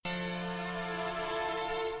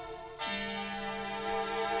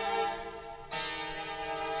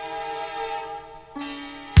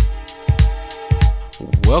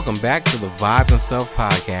Welcome back to the Vibes and Stuff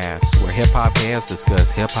podcast, where hip-hop heads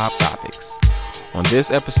discuss hip-hop topics. On this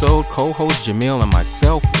episode, co-host Jamil and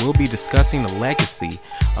myself will be discussing the legacy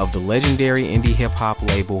of the legendary indie hip-hop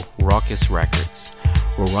label Rawkus Records.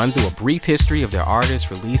 We'll run through a brief history of their artists,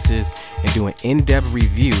 releases, and do an in-depth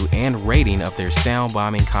review and rating of their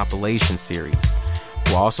Soundbombing compilation series.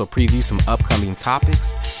 We'll also preview some upcoming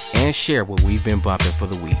topics and share what we've been bumping for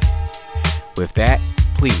the week. With that,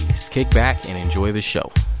 please kick back and enjoy the show.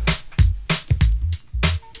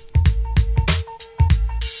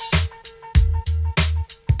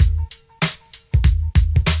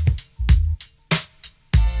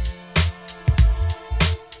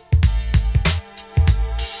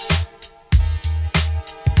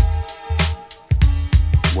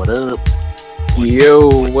 What up?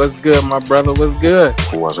 Yo, what's good, my brother? What's good?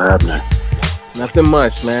 What's happening? Nothing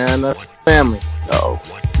much, man. Nothing family. Oh,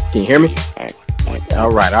 can you hear me? All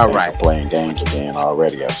right. Playing games again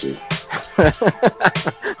already, I see.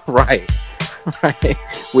 Right.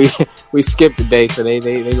 We skipped the day, so they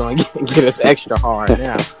gonna get us extra hard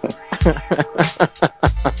now.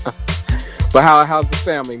 But how's the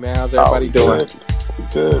family, man? How's everybody doing?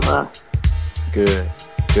 Good, man. Good.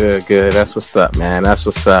 That's what's up, man. That's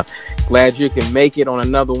what's up. Glad you can make it on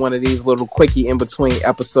another one of these little quickie in between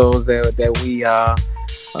episodes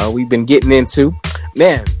that we've been getting into.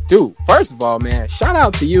 Man, dude, first of all, man, shout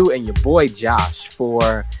out to you and your boy Josh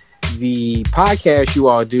for the podcast you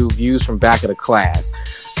all do, Views from Back of the Class.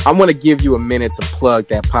 I want to give you a minute to plug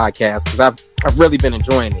that podcast because I've really been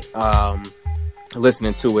enjoying it,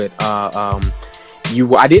 listening to it. I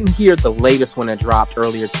didn't hear the latest one that dropped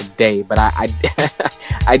earlier today, but I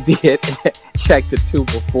did check the two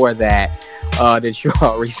before that you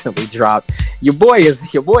all recently dropped. Your boy is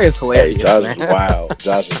hilarious. Hey, Josh man. is wild.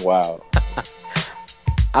 Josh is wild.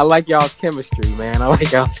 I like y'all's chemistry, man. I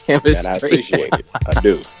And I appreciate it. I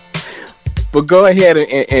do. But go ahead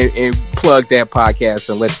and plug that podcast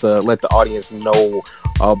and let the audience know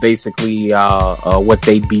basically what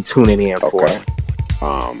they'd be tuning in for.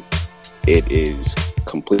 It is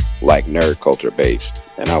complete like nerd culture based,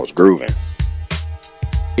 and I was grooving.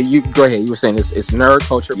 You go ahead. You were saying it's nerd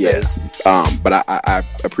culture based. But I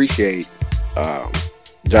appreciate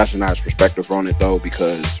Josh and I's perspective on it though,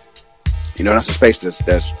 because that's a space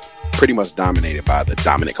that's pretty much dominated by the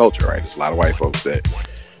dominant culture, right? There's a lot of white folks that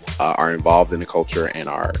are involved in the culture and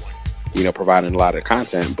are providing a lot of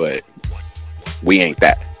content, but we ain't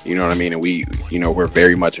that. You know what I mean? And we're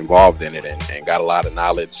very much involved in it and got a lot of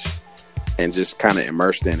knowledge and just kind of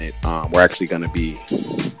immersed in it. We're actually going to be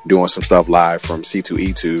doing some stuff live from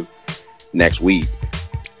C2E2 next week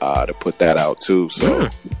to put that out too. So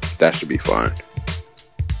that should be fun.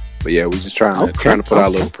 But yeah, we're just trying to put our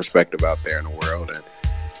little perspective out there in the world. And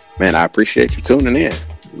man, I appreciate you tuning in.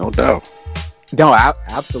 No doubt. No,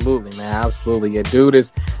 absolutely, man. Absolutely. Yeah, dude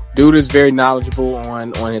is very knowledgeable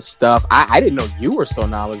on his stuff. I didn't know you were so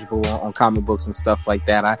knowledgeable on comic books and stuff like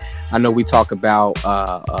that. I know we talk about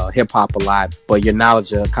hip hop a lot, but your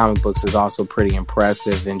knowledge of comic books is also pretty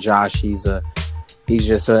impressive. And Josh, he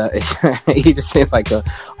just seems like a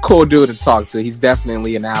cool dude to talk to. He's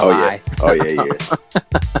definitely an ally. Oh yeah.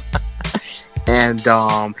 And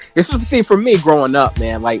this was, see, for me growing up,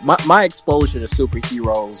 man, like my exposure to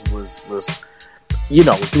superheroes was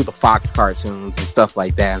through the Fox cartoons and stuff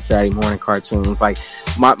like that, and Saturday morning cartoons. Like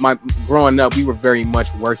my growing up, we were very much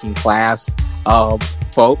working class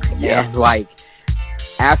folk. Yeah. And like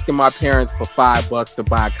asking my parents for $5 to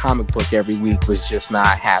buy a comic book every week was just not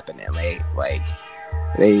happening.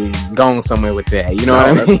 They going somewhere with that. You know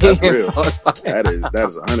what I mean? That's real. That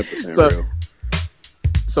is 100% real.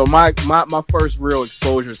 So my first real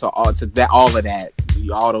exposure to all of that,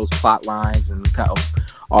 all those plot lines and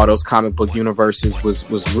all those comic book universes was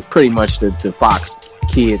pretty much the Fox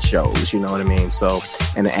kid shows, you know what I mean? So,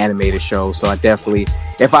 and the animated shows. So I definitely,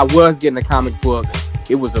 if I was getting a comic book,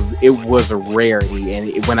 it was a rarity.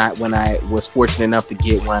 And when I was fortunate enough to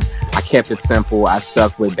get one, I kept it simple. I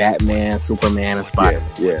stuck with Batman, Superman, and Spider-Man.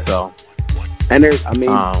 Yeah. So, and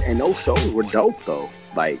and those shows were dope though.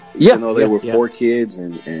 Like, even though they were for kids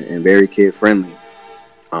and very kid friendly,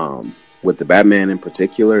 with the Batman in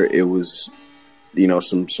particular, it was,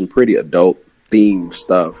 some pretty adult themed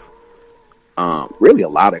stuff. Really a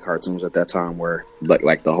lot of cartoons at that time were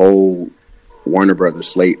like the whole Warner Brothers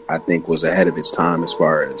slate, I think, was ahead of its time as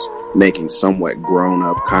far as making somewhat grown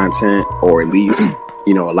up content, or at least,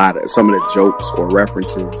 a lot of some of the jokes or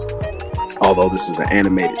references, although this is an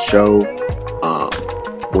animated show,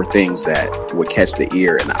 were things that would catch the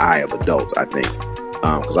ear and the eye of adults, I think.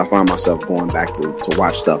 Because I find myself going back to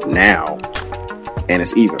watch stuff now, and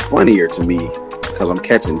it's even funnier to me because I'm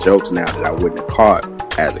catching jokes now that I wouldn't have caught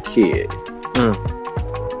as a kid.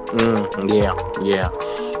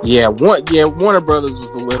 Warner Brothers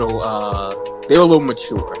was a little they were a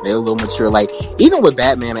little mature. Like, even with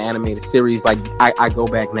Batman animated series, like I go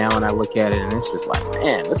back now and I look at it and it's just like,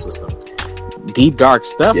 man, this was some deep dark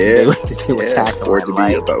stuff that they were tackling. For it to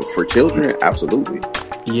be about for children, absolutely.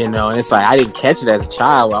 You know, and it's like I didn't catch it as a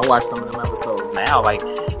child. I watched some of them episodes now, like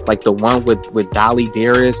the one with Dolly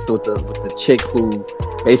Dearest, with the chick who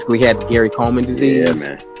basically had the Gary Coleman disease. Yeah,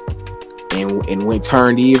 man. And when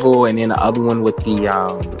turned evil, and then the other one with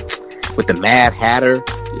the Mad Hatter,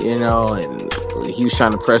 you know, and he was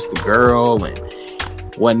trying to press the girl and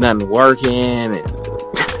wasn't nothing working, and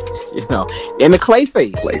you know, and the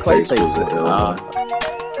Clayface was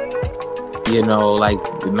you know, like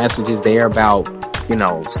the messages there about, you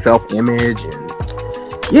know, self-image, and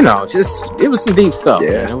you know, just it was some deep stuff.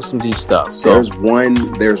 Yeah, man. It was some deep stuff. So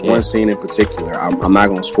there's one scene in particular. I'm not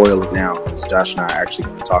going to spoil it now because Josh and I are actually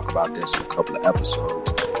going to talk about this in a couple of episodes.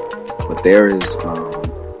 But there is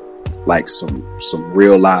like some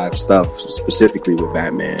real live stuff specifically with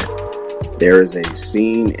Batman. There is a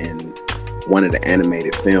scene in one of the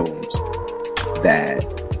animated films that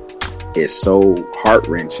is so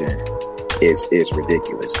heart-wrenching. It's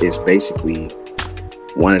ridiculous. It's basically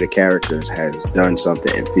one of the characters has done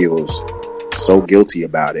something and feels so guilty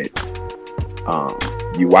about it.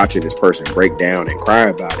 You watching this person break down and cry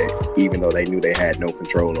about it, even though they knew they had no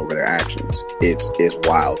control over their actions. It's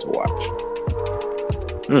wild to watch.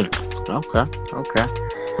 Okay.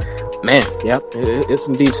 Man, yep. It's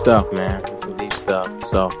some deep stuff, man. It's some deep stuff.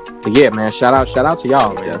 So, but yeah, man, shout out to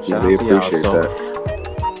y'all, man. Definitely appreciate that.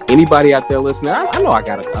 Anybody out there listening, I know I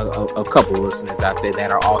got a couple of listeners out there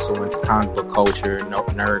that are also into comic book culture,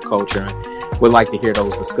 nerd culture, and would like to hear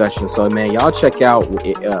those discussions. So, man, y'all check out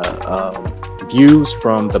Views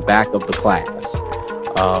from the Back of the Class,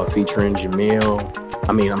 featuring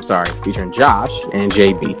featuring Josh and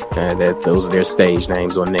JB. Those are their stage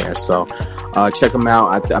names on there. So, check them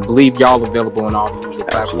out. I believe y'all available on all the usual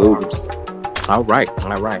platforms. Absolutely. All right.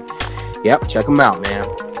 Yep, check them out, man.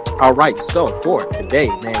 All right, so for today,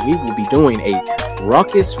 man, we will be doing a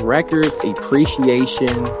Rawkus Records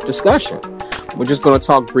appreciation discussion. We're just going to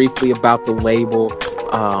talk briefly about the label,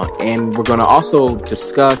 and we're going to also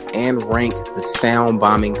discuss and rank the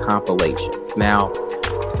Soundbombing compilations. Now,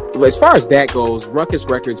 as far as that goes, Rawkus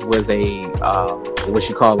Records was a what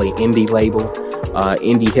you call an indie label,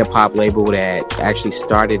 indie hip hop label that actually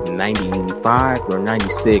started in 95 or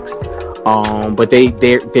 96. But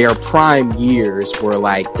their prime years were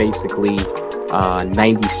like basically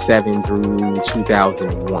 97 through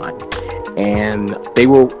 2001, and they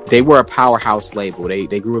were a powerhouse label.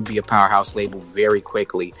 They grew to be a powerhouse label very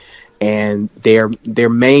quickly, and their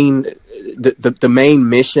main the main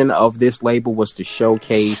mission of this label was to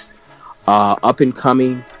showcase up and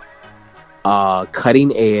coming,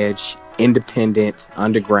 cutting edge, independent,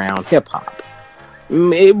 underground hip hop.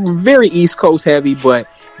 Very East Coast heavy, but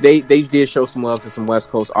they did show some love to some West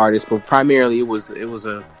Coast artists, but primarily it was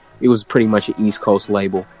pretty much an East Coast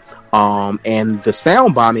label. And the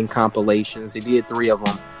Soundbombing compilations, they did 3 of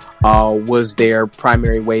them, was their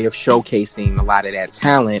primary way of showcasing a lot of that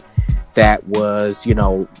talent that was, you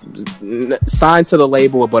know, signed to the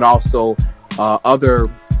label, but also other,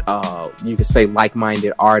 you could say,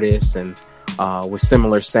 like-minded artists and with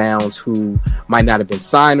similar sounds who might not have been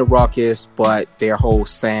signed to Rawkus, but their whole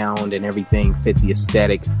sound and everything fit the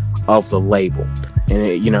aesthetic of the label. And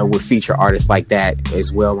it, you know, would feature artists like that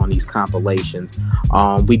as well on these compilations.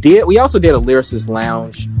 We also did a Lyricist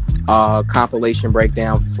Lounge compilation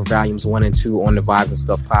breakdown for volumes 1 and 2 on the Vibes and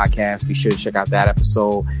Stuff podcast. Be sure to check out that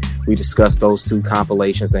episode. We discussed those 2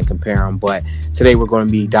 compilations and compare them. But today we're going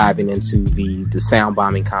to be diving into the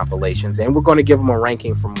Soundbombing compilations, and we're going to give them a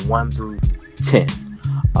ranking from 1 through 10.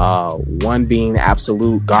 1 being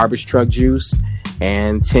absolute garbage truck juice,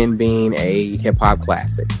 and 10 being a hip hop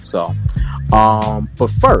classic. So,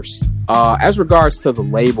 but first, as regards to the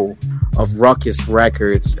label of Rawkus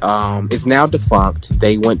Records, it's now defunct.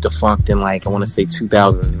 They went defunct in, like, I want to say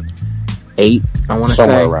 2008. I want to say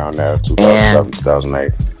somewhere around there, 2007,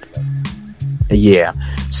 2008. Yeah.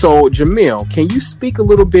 So, Jamil, can you speak a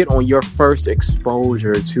little bit on your first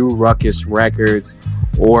exposure to Rawkus Records,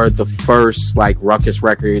 or the first, like, Rawkus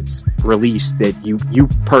Records release that you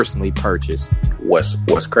personally purchased?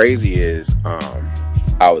 What's crazy is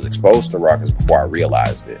I was exposed to Rawkus before I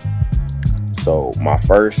realized it. So my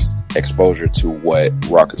first exposure to what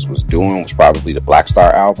Rawkus was doing was probably the Black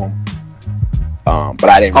Star album. But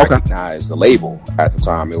I didn't recognize the label at the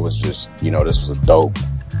time. It was just, you know, this was a dope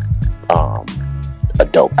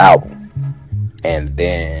album. And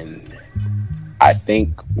then I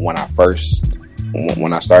think when I first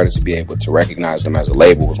when I started to be able to recognize them as a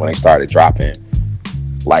label was when they started dropping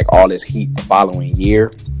like all this heat the following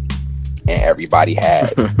year, and everybody had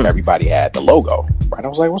the logo, right? I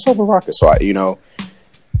was like, what's up with Rawkus? So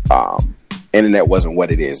internet wasn't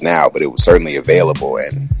what it is now, but it was certainly available.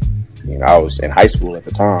 And I was in high school at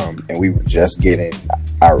the time, and we were just getting,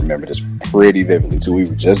 I remember this pretty vividly too, we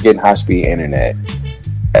were just getting high-speed internet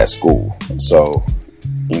at school. So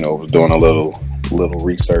was doing a little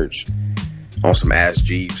research on some Ask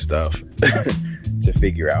Jeeves stuff to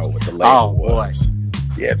figure out what the label was. Boy.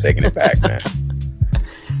 Yeah, taking it back, man.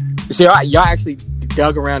 So y'all actually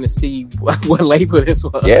dug around to see what label this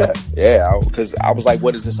was. Yeah, because I was like,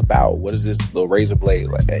 what is this about? What is this little razor blade?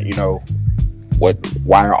 Like,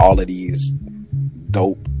 why are all of these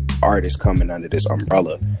dope artists coming under this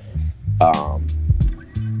umbrella?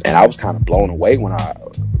 And I was kind of blown away when I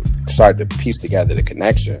started to piece together the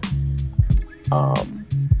connection.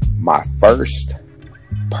 My first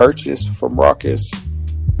purchase from Rawkus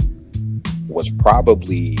was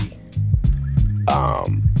probably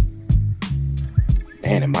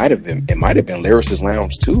it might have been Lyricist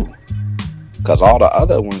Lounge too, because all the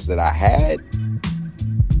other ones that I had,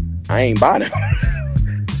 I ain't bought them.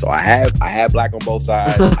 So I had Black on Both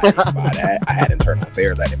Sides. I didn't buy that. I had Internal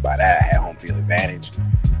Affairs. I didn't buy that. I had Home Field Advantage.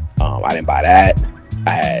 I didn't buy that.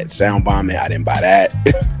 I had Soundbombing. I didn't buy that.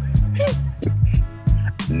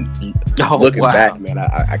 Looking back, man,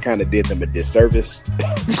 I kind of did them a disservice.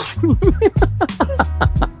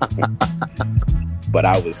 But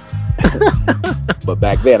but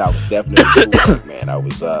back then I was definitely cool, man. I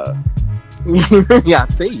was yeah, I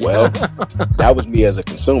see. Well, that was me as a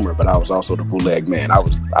consumer, but I was also the bootleg man. I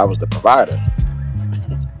was the provider.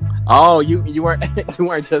 Oh, you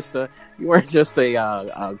weren't just a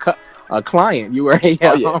client. You were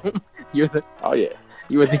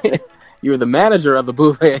you were the manager of the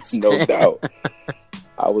bootleg. No doubt.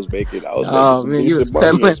 I was making some decent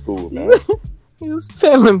money in school, man. He was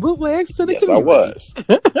peddling bootlegs to the community. Yes, I was.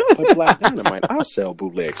 But Black Dynamite, I'll sell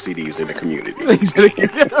bootleg CDs in the community.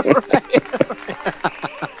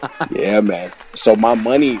 Yeah, man. So my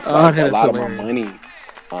money, a lot of my money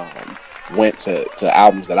went to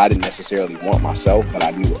albums that I didn't necessarily want myself, but I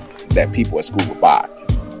knew that people at school would buy.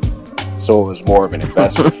 So it was more of an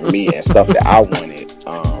investment for me, and stuff that I wanted,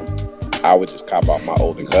 I would just cop off my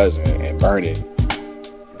older cousin and burn it.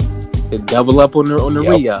 It double up on the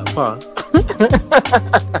re-up, huh?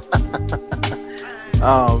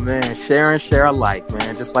 Oh man, share alike,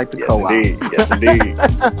 man. Just like the co-op. Yes, indeed.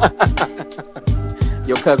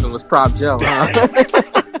 Your cousin was Prop Joe, huh?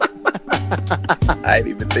 I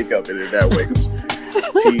didn't even think of it in that way.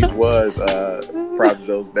 Cheese was Prop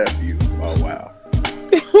Joe's nephew. Oh wow,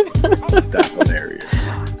 that's hilarious.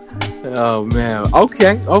 Oh man.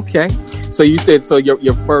 Okay. So you said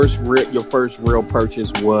your first real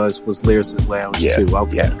purchase was Lyricist Lounge too.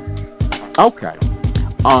 Okay. Yeah. Okay.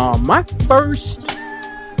 My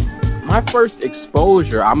first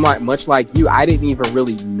exposure, I'm like much like you, I didn't even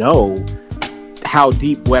really know how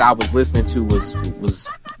deep what I was listening to was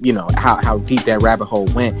how deep that rabbit hole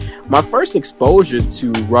went. My first exposure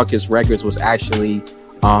to Rawkus Records was actually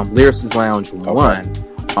Lyricist Lounge 1.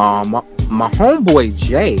 My homeboy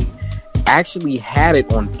Jay actually had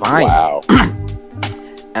it on vinyl. Wow.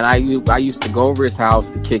 And I used to go over his house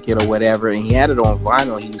to kick it or whatever, and he had it on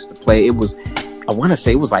vinyl. He used to play. It was, I want to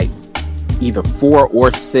say it was like either 4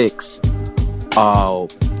 or 6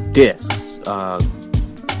 discs. I'm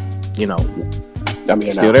here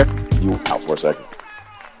still now. there? You out for a second?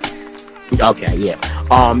 Okay, yeah.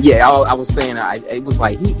 I was saying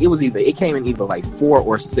it came in either like 4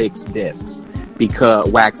 or 6 discs, because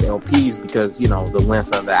wax LPs, because the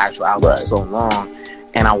length of the actual album is so long.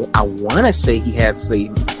 And I want to say he had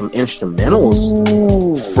some instrumentals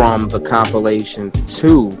from the compilation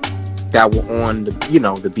too that were on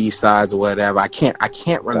the B-sides or whatever. I can't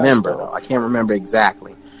remember though. I can't remember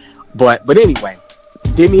exactly. But anyway,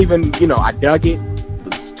 didn't even I dug it,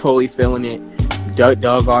 was totally feeling it. Dug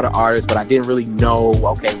all the artists, but I didn't really know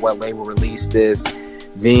what label released this.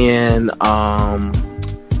 Then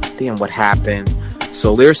what happened?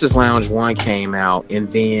 So Lyricist Lounge 1 came out,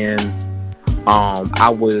 and then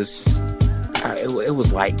it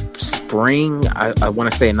was like spring, I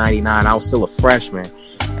want to say 99. I was still a freshman,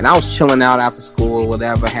 and I was chilling out after school or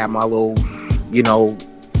whatever, had my little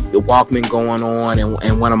the Walkman going on,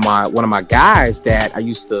 and one of my guys that I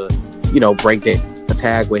used to break that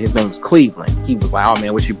tag with, his name was Cleveland. He was like, "Oh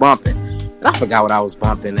man, what you bumping?" And I forgot what I was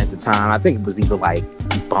bumping at the time. I think it was either like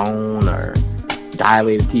Bone or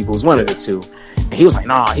Dilated People. It was one of the two. And he was like,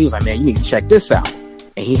 "Nah," he was like, "Man, you need to check this out."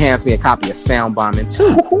 And he hands me a copy of Soundbombing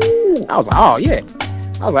too. I was like, "Oh yeah."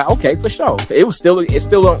 I was like, okay, for sure. It's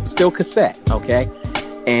still cassette, okay?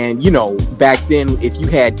 And, back then, if you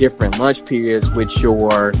had different lunch periods with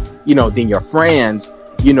your, than your friends,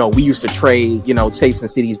 we used to trade, tapes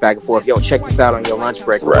and CDs back and forth. Yo, check this out on your lunch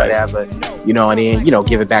break or whatever, and then,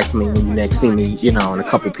 give it back to me when you next see me, in a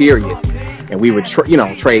couple periods. And we would,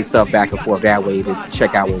 trade stuff back and forth that way to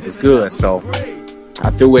check out what was good. So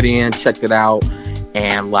I threw it in, checked it out,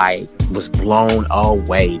 and was blown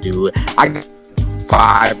away, dude. I got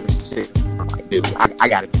 5 or 6. I'm like, dude, I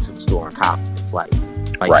got to get to the store and copy this,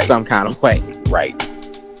 some kind of way. Right.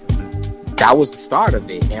 That was the start of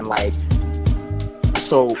it. And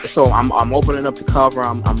so I'm opening up the cover.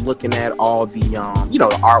 I'm looking at all the the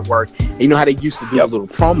artwork. And you know how they used to do little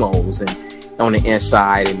promos and on the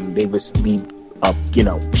inside, and they would be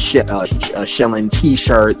shelling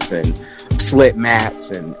T-shirts and slip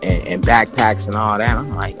mats and backpacks and all that.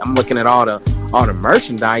 I'm looking at all the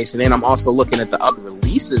merchandise, and then I'm also looking at the other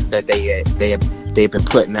releases that they've been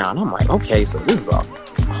putting out. And I'm like, okay, so this is a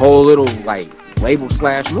whole little label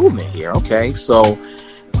 / movement here. Okay, so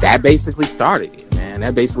that basically started it, man.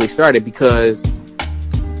 That basically started because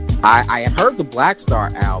I had heard the Black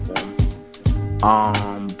Star album,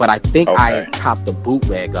 but I think I had copped the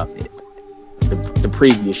bootleg of it the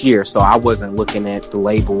previous year, so I wasn't looking at the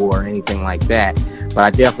label or anything like that. But I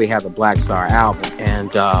definitely had the Black Star album, and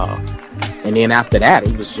then after that,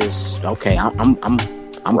 it was just okay.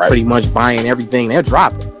 I'm pretty much buying everything they're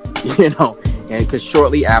dropping, And because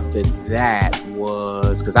shortly after that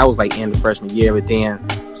was because I was end of freshman year, but then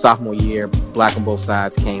sophomore year, Black on Both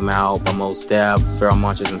Sides came out, But Most Def, Pharoah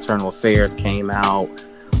Monch's Internal Affairs came out.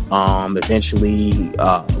 Eventually,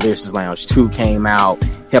 Lyricist Lounge 2 came out.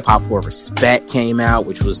 Hip Hop for Respect came out,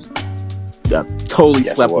 which was a totally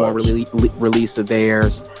slept on release of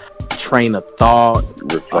theirs. Train of Thought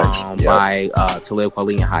by Talib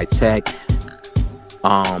Kweli and High Tech.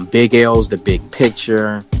 Big L's The Big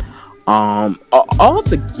Picture. All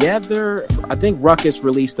together, I think Rawkus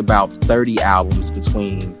released about 30 albums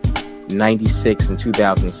between 96 and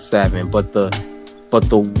 2007, but the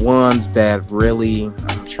ones that really,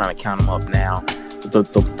 I'm trying to count them up now,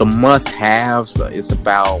 the must-haves is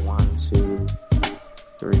about 1, 2,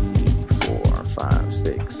 3, 4, 5,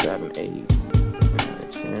 6, 7, 8, 9,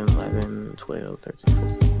 10, 11, 12, 13,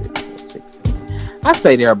 14, 15, 16. I'd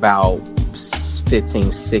say they're about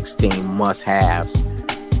 15, 16 must-haves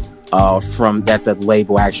from that the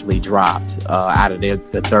label actually dropped out of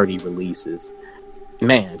the 30 releases.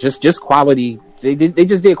 Man, just quality. They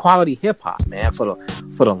just did quality hip hop, man, for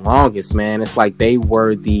the longest, man. It's like they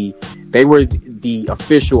were the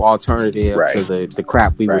official alternative to the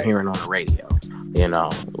crap we were hearing on the radio.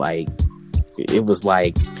 It was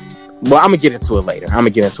like, well, I'm gonna get into it later.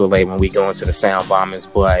 When we go into the sound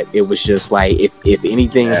bombings. But it was just like if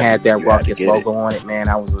anything had that Rawkus logo on it, man,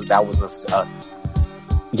 that was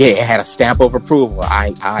it had a stamp of approval.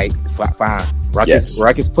 I fine.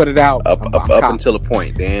 Rawkus put it out up until a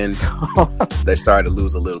point. Then they started to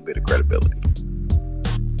lose a little bit of credibility.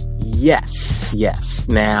 Yes.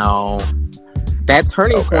 Now that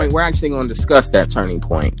turning point, we're actually going to discuss that turning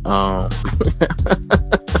point.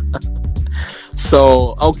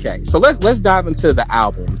 So let's dive into the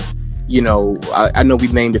album. I know we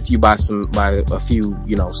named a few by a few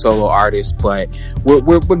solo artists, but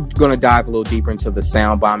we're going to dive a little deeper into the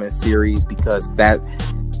Sound Bombing series because that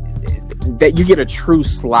you get a true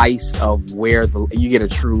slice of where you get a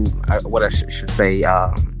true what I should say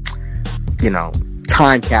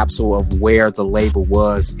time capsule of where the label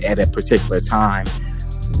was at a particular time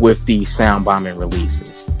with the Sound Bombing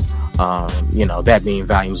releases. That being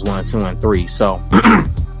volumes 1, 2, and 3. So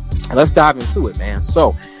let's dive into it, man.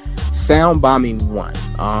 So Sound Bombing 1,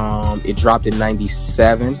 it dropped in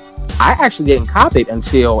 97. I actually didn't copy it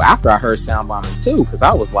until after I heard Sound Bombing 2 because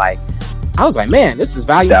I was like, man, this is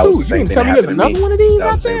volume 2. You didn't tell me there's another one of these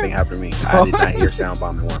out there? Same thing happened to me. I did not hear Sound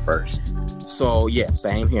Bombing 1 first. So yeah,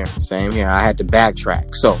 same here. I had to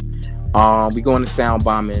backtrack. So we go into Sound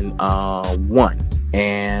Bombing 1,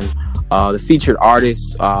 and the featured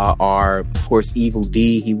artists are, of course, Evil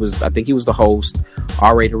D. I think he was the host.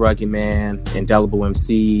 R-Rated Rugged Man, Indelible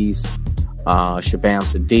MCs, Shabam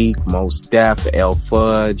Sadiq, Most Def, L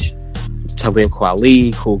Fudge, Talib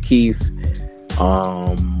Kweli, Kool Keith,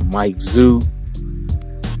 Mike Zoot,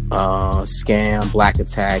 Scam, Black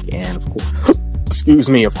Attack, and of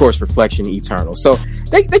course, Reflection Eternal. So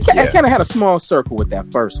they kind of had a small circle with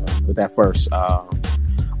that first one.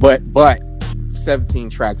 But 17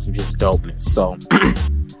 tracks of just dopeness. So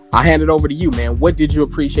I'll hand it over to you, man. What did you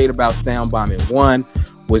appreciate about Sound Bombing 1?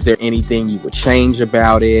 Was there anything you would change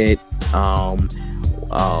about it?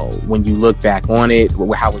 when you look back on it,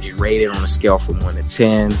 how would you rate it on a scale from 1 to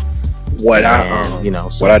 10? What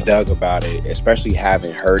I dug about it, especially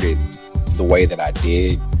having heard it the way that I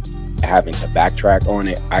did, having to backtrack on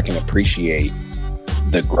it, I can appreciate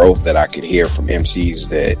the growth that I could hear from MCs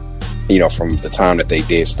that, from the time that they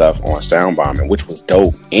did stuff on Soundbombing, which was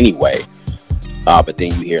dope anyway. But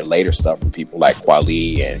then you hear later stuff from people like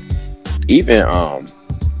Kweli, and even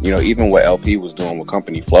what LP was doing with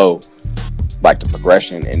Company Flow, like the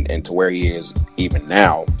progression and to where he is even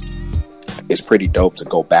now, it's pretty dope to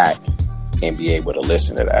go back and be able to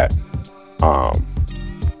listen to that.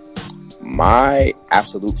 My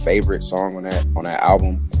absolute favorite song on that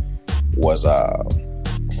album was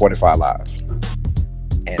 45 Live.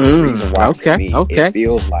 And the reason why for me, it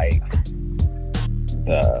feels like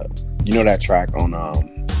that track on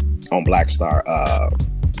Black Star,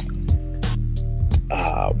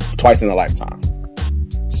 Twice in a Lifetime.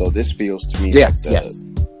 So this feels to me like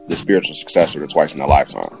the spiritual successor to Twice in a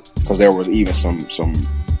Lifetime, because there was even some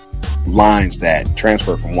lines that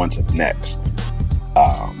transfer from one to the next,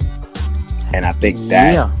 and I think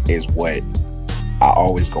that is what I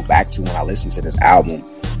always go back to when I listen to this album.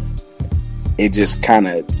 It just kind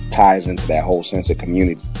of ties into that whole sense of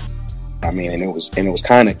community. I mean, and it was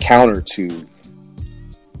kind of counter to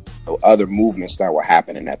other movements that were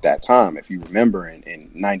happening at that time. If you remember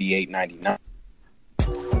in 98, 99,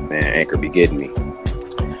 man, Anchor be getting me.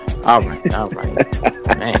 All right,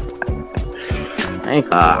 man.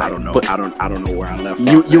 Anchor, I don't know. I don't know where I left.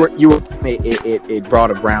 It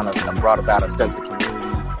brought about a sense of community,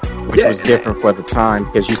 which was different for the time,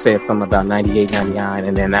 because you said something about 98, 99,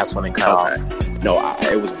 and then that's when it cut off. No,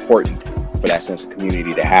 it was important for that sense of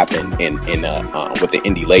community to happen in with the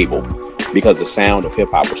indie label, because the sound of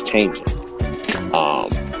hip hop was changing.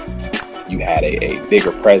 You had a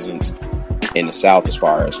bigger presence in the South as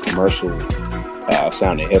far as commercial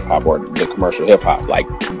sounding hip hop, or the commercial hip hop. Like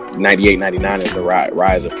 98, 99 is the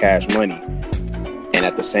rise of Cash Money, and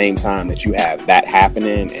at the same time that you have that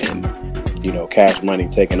happening, and Cash Money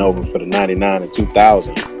taking over for the 99 and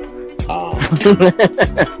 2000,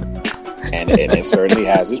 and it certainly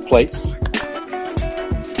has its place.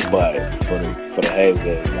 But for the heads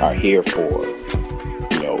that are here for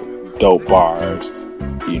dope bars,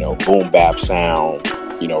 boom bap sound,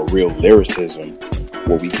 real lyricism,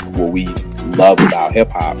 what we love about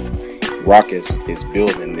hip hop, Rawkus is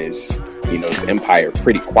building this this empire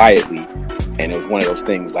pretty quietly, and it was one of those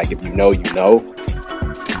things like, if you know, you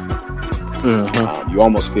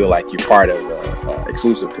almost feel like you're part of a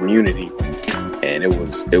exclusive community, and it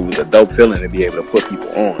was a dope feeling to be able to put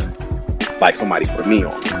people on, like somebody put me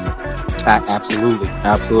on. Absolutely.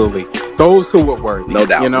 Those who were worthy, no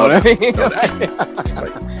doubt. What I mean? No doubt.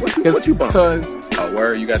 Like, what you bumping? Oh,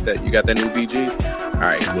 word, you got that new BG? All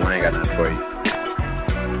right, well, I ain't got nothing for you.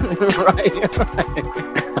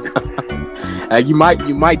 Right. You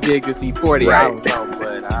might dig this E40. Right.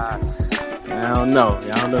 I don't know,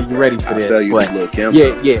 but I don't know. You ready for this? I'll sell you but this little Kim.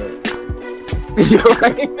 Yeah. You're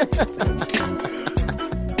right.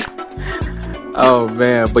 Oh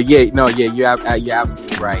man, but you're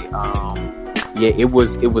absolutely right. It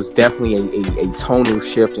was definitely a tonal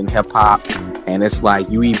shift in hip hop, and it's like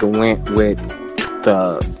you either went with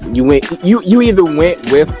the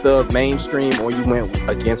mainstream, or you went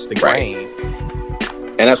against the grain.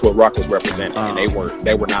 And that's what Rawkus represented. And they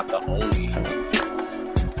were not the only.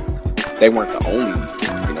 They weren't the only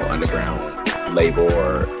underground label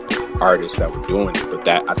or artists that were doing it, but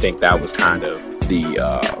I think that was kind of the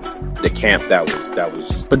camp that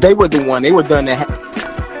was. But they were the one. They were done. They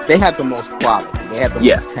had the most quality. They had the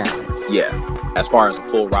most talent. Yeah, as far as a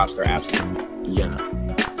full roster, absolutely. Yeah.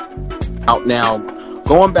 Out now,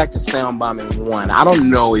 going back to Soundbombing 1, I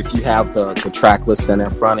don't know if you have the track listing in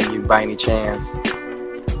front of you by any chance.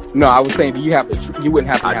 No, I was saying, you wouldn't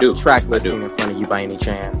have to have the track listing in front of you by any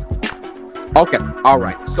chance. Okay, all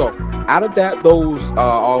right. So out of those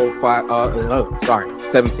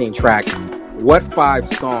 17 tracks, what 5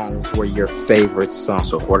 songs were your favorite songs?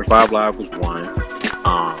 So 45 Live was one.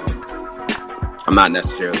 I'm not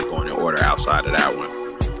necessarily going in order outside of that one.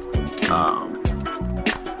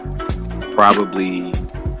 Probably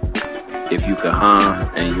If You Could Hum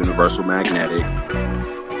and Universal Magnetic.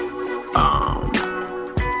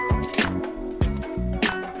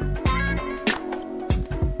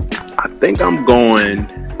 I think I'm going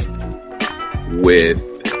with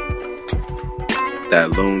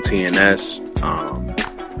that Loon TNS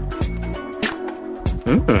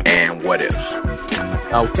and What If.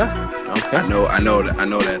 Okay. I know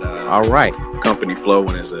that. All right. Company Flow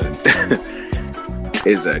one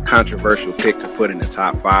is a controversial pick to put in the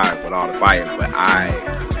top 5 with all the fighting, but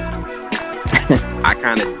I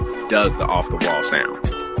kind of dug the off the wall sound,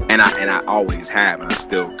 and I always have, and I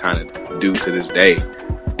still kind of do to this day.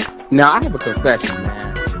 Now I have a confession,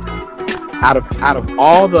 man. Out of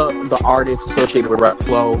all the artists associated with Rap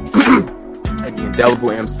Flow and the Indelible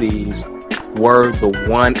MCs, were the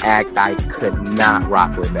one act I could not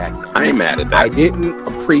rock with back then. I ain't mad at that. I didn't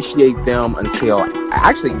appreciate them until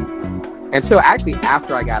actually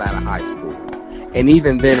after I got out of high school, and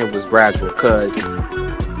even then it was gradual because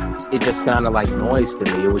it just sounded like noise to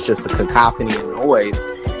me. It was just a cacophony of noise,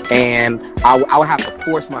 and I would have to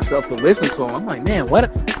force myself to listen to them. I'm like, man,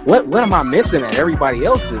 what am I missing that everybody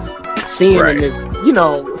else is seeing in this,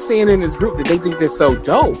 seeing in this group that they think they're so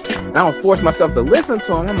dope? And I don't force myself to listen to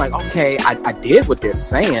them. I'm like, okay, I did what they're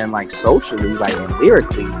saying, like socially, like and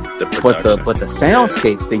lyrically, but the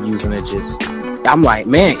soundscapes they're using it just. I'm like,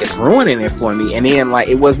 man, it's ruining it for me. And then like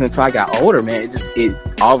it wasn't until I got older, man,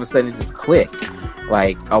 it all of a sudden it just clicked.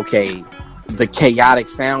 Like, okay, the chaotic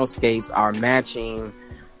soundscapes are matching,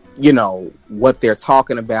 what they're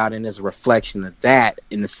talking about, and there's a reflection of that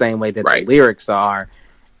in the same way that the lyrics are,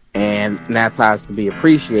 and that's how it's to be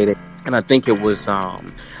appreciated. And I think it was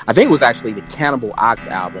actually the Cannibal Ox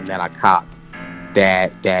album that I copped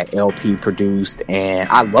that LP produced, and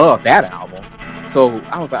I love that album. So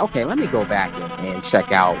I was like, okay, let me go back and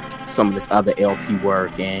check out some of this other LP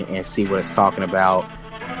work and see what it's talking about.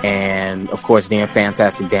 And of course, then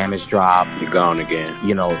Fantastic Damage dropped. You're gone again.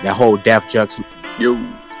 That whole Def Jux.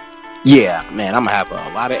 Yeah, man, I'm gonna have a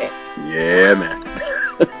lot of. Yeah, man.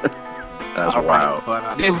 That's wild.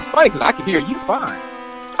 But it was funny because I could hear you fine.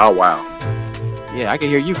 Oh wow. Yeah, I can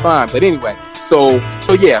hear you fine. But anyway, so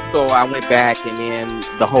I went back, and then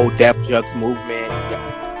the whole Def Jux movement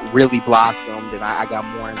really blossomed, and I got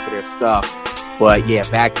more into their stuff. But yeah,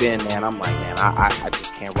 back then, man, I'm like, man, I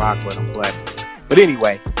just can't rock with them. But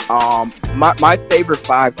anyway, my favorite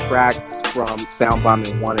 5 tracks from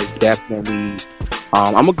Soundbombing 1 is definitely,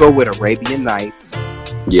 I'm gonna go with Arabian Nights.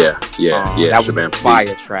 Yeah. That was a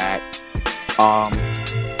fire track.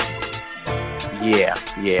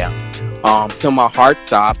 Till My Heart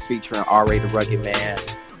Stops, featuring R.A. the Rugged Man.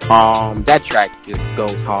 That track just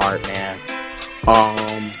goes hard, man.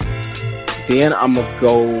 Then I'm gonna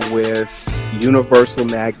go with Universal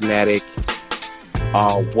Magnetic.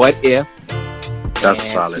 What If? That's a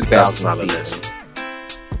solid list.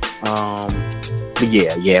 But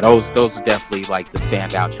yeah, those are definitely like the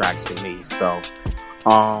standout tracks for me. So,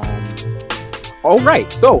 all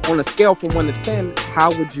right. So on a scale from 1 to 10,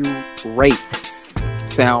 how would you rate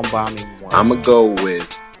Soundbombing 1? I'm gonna go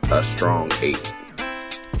with a strong 8.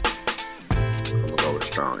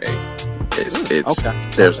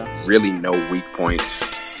 There's really no weak points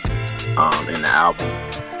in the album.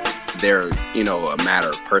 They're a matter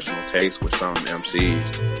of personal taste with some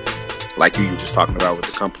MCs, like you were just talking about with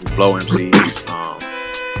the Company Flow MCs.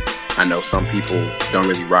 I know some people don't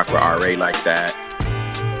really rock with RA like that,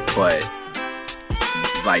 but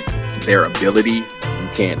like their ability, you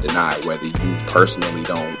can't deny, whether you personally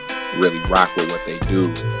don't really rock with what they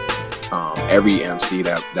do. Every MC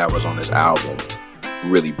that was on this album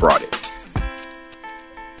really brought it.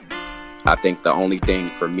 I think the only thing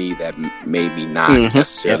for me that made me not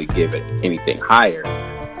necessarily give it anything higher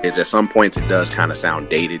is at some points it does kind of sound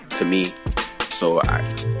dated to me. So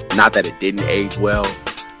not that it didn't age well,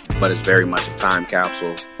 but it's very much a time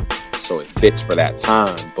capsule. So it fits for that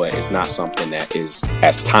time, but it's not something that is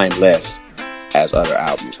as timeless as other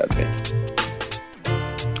albums have been.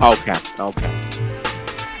 Okay.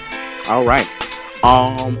 All right.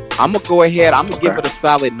 I'm gonna go ahead. I'm gonna give it a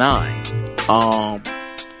solid 9.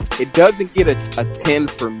 It doesn't get a 10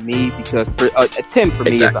 for me because a 10 for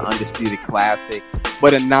me is an undisputed classic,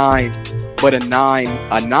 but a 9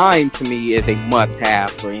 to me is a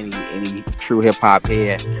must-have for any true hip hop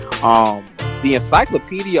head. The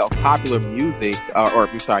Encyclopedia of Popular Music,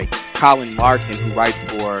 Colin Larkin, who writes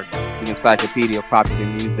for the Encyclopedia of Popular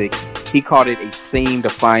Music, he called it a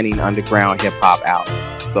scene-defining underground hip hop album.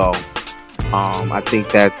 So, I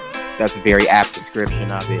think that's a very apt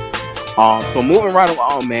description of it. So moving right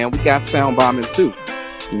along, man, we got Soundbombing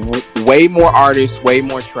 2. Way more artists, way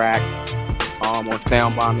more tracks on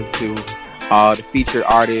Soundbombing 2. The featured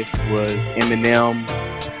artist was Eminem,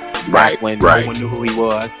 back when no one knew who he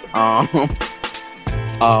was.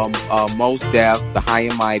 Mos Def, The High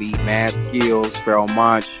and Mighty, Mad Skills, Pharoah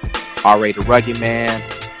Monch, R.A. the Rugged Man,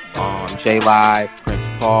 J Live, Prince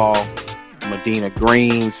Paul, Medina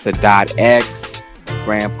Green, Sadat X,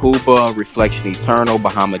 Grand Puba, Reflection Eternal,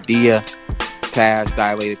 Bahamadia, Taz,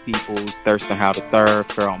 Dilated Peoples, Thurston Howe III,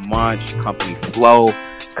 Pharoah Monch, Company Flow,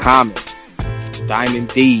 Comet, Diamond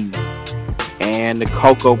D, and the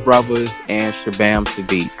Cocoa Brothers, and Shabam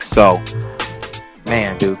Sadiq. So,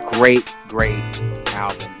 Man, dude, great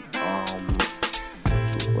album.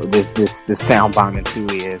 This Soundbombing 2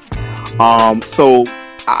 is. So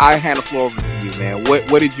I hand the floor over to you, man.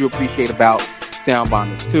 What did you appreciate about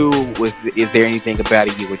Soundbombing 2? Is there anything about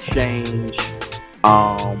it you would change?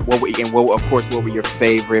 What were your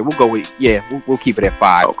favorite? We'll go with we'll keep it at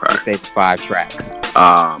 5. Okay. Your favorite 5 tracks.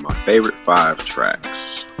 My favorite 5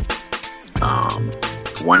 tracks.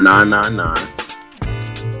 1999.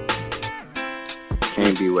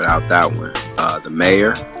 Can't be without that one. The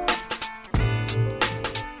Mayor.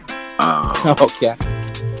 Okay.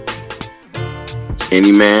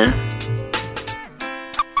 Any Man.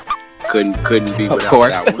 Couldn't be without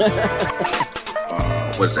that one.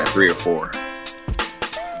 What is that? 3 or 4?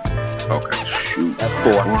 Okay, shoot. That's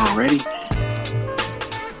 4 already.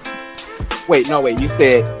 Wait. You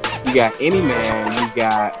said you got Any Man.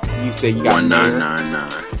 You said you got 1999.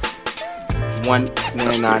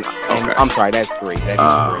 199. Okay. I'm sorry, that's 3. That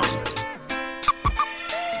is 3.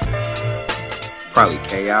 Probably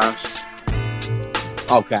Chaos.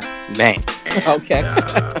 Okay, man. And, Okay. Man,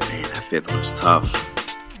 that 5th was tough.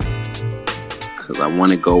 Cause I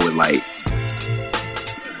want to go with like,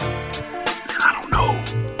 I don't know.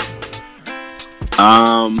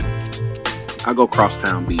 I'll go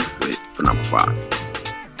Crosstown Beef for number 5.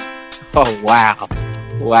 Oh wow,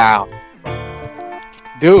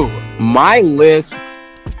 dude. My list,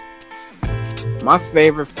 my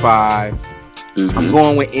favorite 5. Mm-hmm. I'm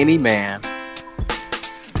going with Any Man.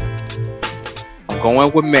 I'm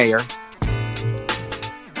going with Mayor.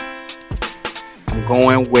 I'm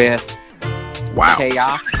going with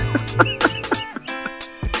Chaos.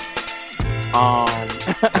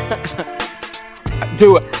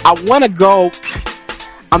 Dude, I want to go.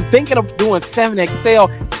 I'm thinking of doing 7XL.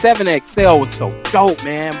 7XL was so dope,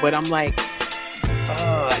 man. But I'm like,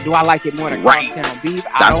 do I like it more than Crosstown Beef?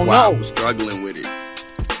 I don't know. I was struggling with it.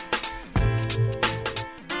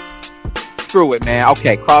 Screw it, man.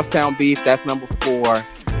 Okay, Crosstown Beef. That's number 4.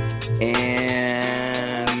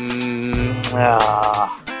 And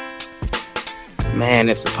man,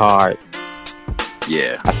 this is hard.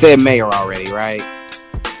 Yeah. I said Mayor already, right?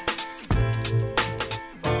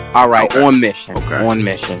 All right, Okay. On Mission. Okay. On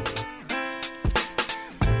Mission.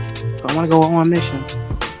 I want to go On Mission.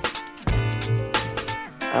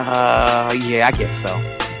 Yeah, I guess so.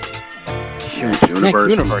 Next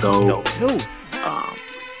Universe was dope. too.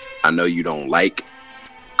 I know you don't like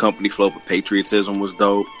Company Flow, but Patriotism was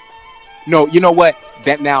dope. No, you know what?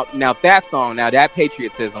 That now that song, that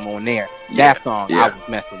Patriotism on there, that song I was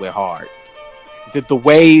messing with hard. The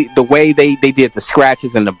way they did the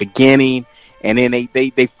scratches in the beginning, and then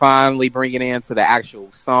they finally bring it into the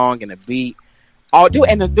actual song and the beat. Oh, dude,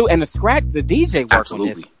 and the scratch, the DJ work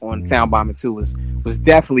Absolutely. on Soundbombing 2 was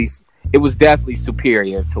definitely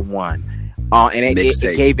superior to 1. And it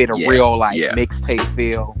gave it a real mixtape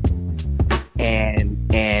feel, and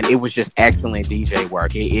it was just excellent DJ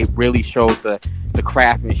work. It really showed the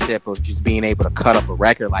craftsmanship of just being able to cut up a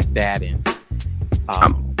record like that, and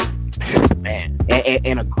man,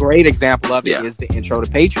 and a great example of it is the intro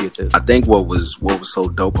to Patriotism. I think what was so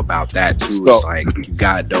dope about that too is like you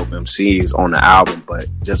got dope MCs on the album, but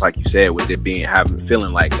just like you said, with it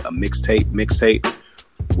feeling like a mixtape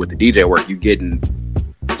with the DJ work, you getting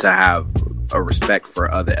to have a respect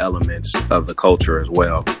for other elements of the culture as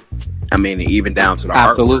well. I mean, even down to the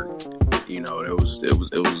artwork. You know, it was.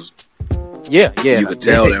 Yeah. You could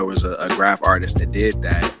tell there was a graph artist that did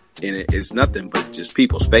that, and it's nothing but just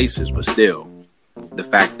people's faces, but still, the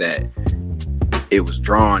fact that it was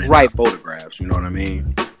drawn in photographs. You know what I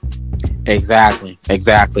mean? Exactly.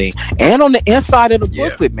 And on the inside of the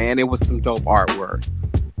booklet, man, it was some dope artwork.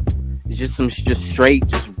 Just straight,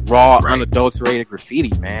 raw, unadulterated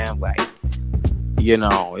graffiti, man. Like, you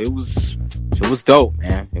know, it was dope,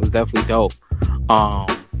 man. It was definitely dope.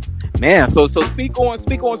 Man, so speak on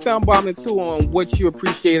Soundbombing 2 on what you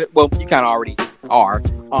appreciated. Well, you kind of already are.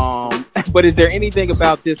 But is there anything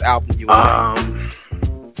about this album you like?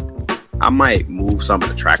 I might move some of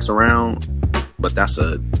the tracks around, but that's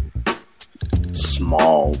a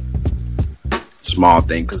small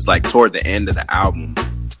thing, because like toward the end of the album,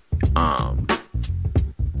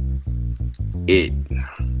 it,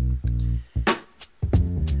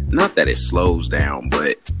 not that it slows down,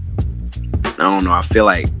 but I don't know, I feel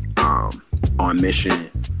like On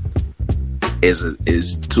Mission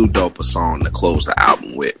is too dope a song to close the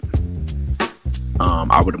album with.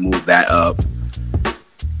 I would have moved that up,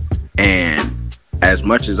 and as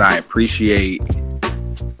much as I appreciate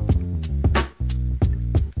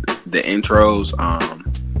the intros,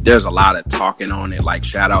 there's a lot of talking on it, like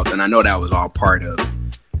shout outs, and I know that was all part of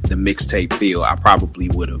the mixtape feel, I probably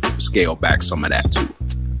would have scaled back some of that too.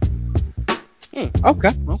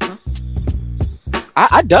 Okay.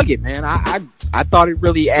 I dug it, man. I thought it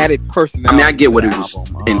really added personality. I mean, I get what it was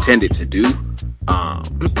intended to do, and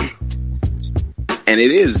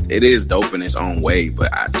it is dope in its own way. But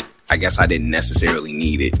I guess I didn't necessarily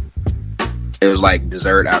need it. It was like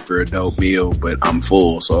dessert after a dope meal, but I'm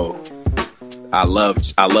full, so I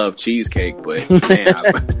love cheesecake, but man,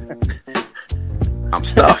 I'm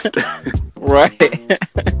stuffed. Right.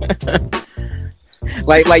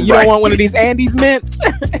 like you don't want one of these Andes mints?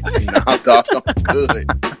 No, dog, I'm good.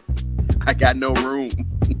 I got no room.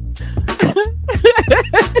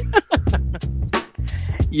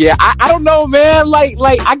 Yeah, I don't know, man. Like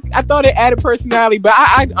I thought it added personality, but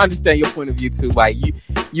I understand your point of view too. Like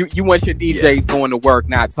you want your DJs going to work,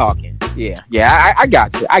 not talking. Yeah, I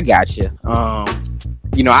got you.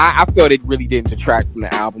 You know, I felt it really didn't detract from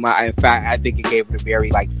the album. In fact, I think it gave it a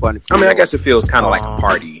very like fun feel. I mean, I guess it feels kind of like a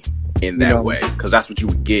party in that way, because that's what you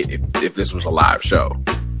would get if this was a live show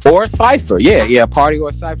or a cypher. Yeah, party or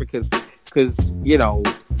a cypher, because you know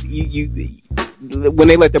you when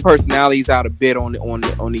they let their personalities out a bit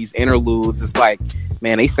on these interludes, it's like,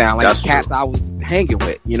 man, they sound like the cats I was hanging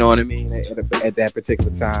with. You know what I mean? At that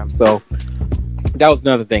particular time. So that was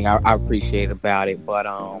another thing I appreciate about it. But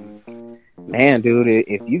man, dude,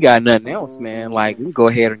 if you got nothing else, man, like, we can go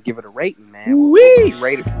ahead and give it a rating, man. We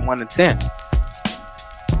rate it from 1 to 10.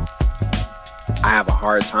 I have a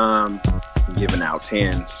hard time giving out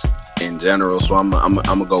 10s in general, so I'm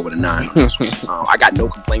gonna go with a 9 on this one. I got no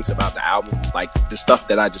complaints about the album. Like, the stuff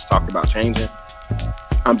that I just talked about changing,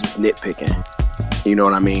 I'm just nitpicking. You know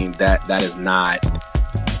what I mean? That is not.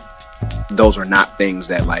 Those are not things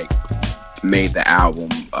that like made the album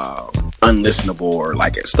unlistenable or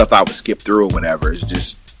like stuff I would skip through or whatever. It's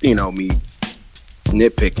just, you know, me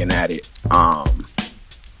nitpicking at it.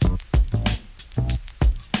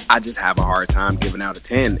 I just have a hard time giving out a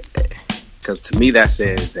 10, because to me that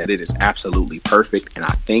says that it is absolutely perfect, and I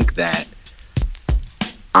think that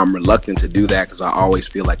I'm reluctant to do that because I always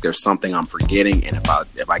feel like there's something I'm forgetting, and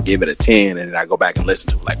if I give it a 10 and then I go back and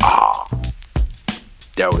listen to it, like,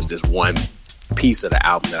 there was this one piece of the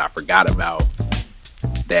album that I forgot about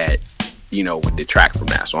that, you know, would detract from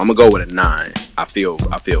that. So I'm gonna go with a 9. I feel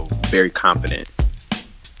very confident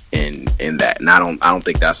in that, and I don't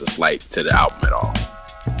think that's a slight to the album at all.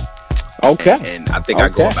 Okay. And I think I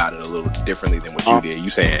go about it a little differently than what you did.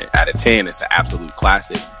 You saying out of 10 it's an absolute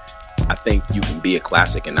classic. I think you can be a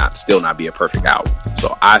classic and still not be a perfect album.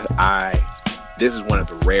 So I this is one of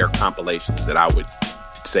the rare compilations that I would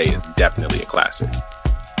say is definitely a classic.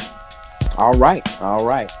 All right.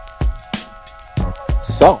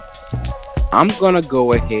 So I'm gonna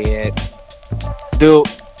go ahead, dude.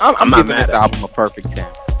 I'm giving this album a perfect 10.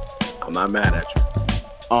 I'm not mad at you.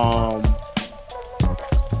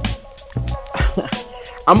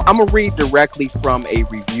 I'm gonna read directly from a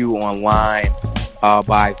review online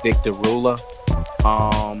by Victor Rula.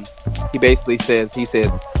 He basically says,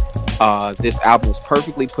 this album was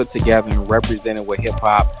perfectly put together and represented what hip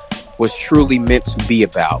hop was truly meant to be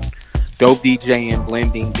about. Dope DJing,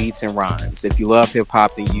 blending beats and rhymes. If you love hip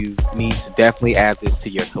hop, then you need to definitely add this to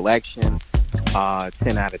your collection. 10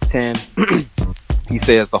 out of 10. He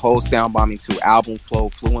says the whole Soundbombing 2 album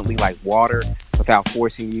flowed fluently like water without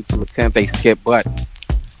forcing you to attempt a skip button.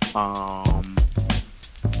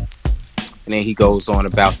 And then he goes on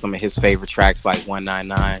about some of his favorite tracks like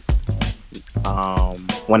 1999.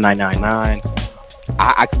 1999.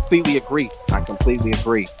 I completely agree.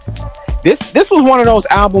 This was one of those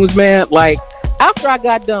albums, man, like, after I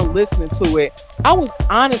got done listening to it, I was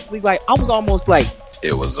honestly like, I was almost like,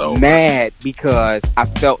 it was over. Mad, because I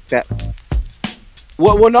felt that,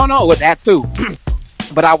 no, with that too.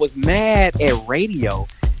 But I was mad at radio,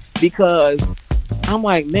 because I'm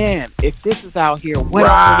like, man, if this is out here, what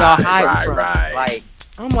else are y'all hiding from? Right. Like,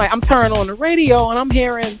 I'm turning on the radio and I'm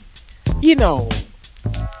hearing, you know,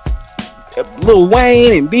 Lil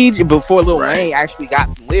Wayne and BG, before Lil Wayne actually got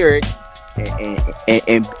some lyrics,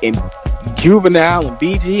 and Juvenile and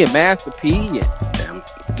BG and Master P and,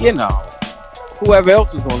 you know, whoever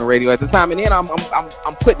else was on the radio at the time. And then I'm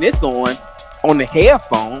putting this on the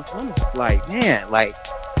headphones. I'm just like, man, like,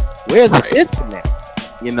 where's the disconnect?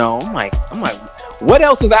 You know, I'm like, what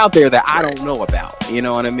else is out there that I don't know about? You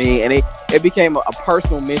know what I mean? And it became a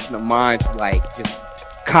personal mission of mine to, like, just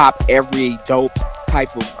cop every dope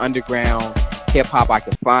type of underground hip hop I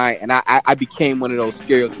could find. And I became one of those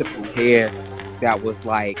stereotypical heads that was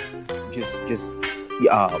like just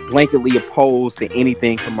blanketly opposed to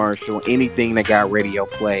anything commercial, anything that got radio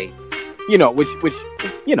play. You know, which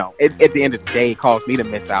you know, at the end of the day, it caused me to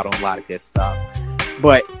miss out on a lot of good stuff.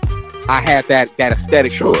 But I had that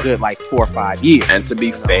aesthetic for a good like 4 or 5 years. And to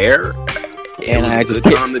be fair, it was a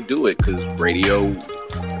good time to do it because radio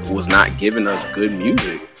was not giving us good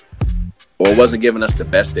music, or wasn't giving us the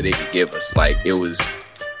best that it could give us. Like, it was,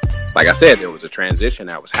 like I said, there was a transition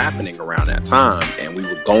that was happening around that time, and we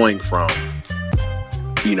were going from,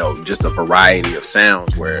 you know, just a variety of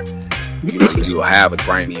sounds where, you know, you'll have a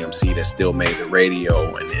grimy MC that still made the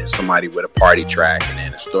radio, and then somebody with a party track, and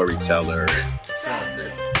then a storyteller,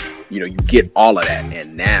 and you know, you get all of that.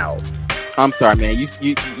 And now, I'm sorry, man,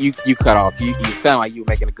 you cut off. You sound like you were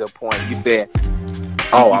making a good point. You said,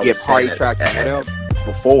 you get party tracks and what else?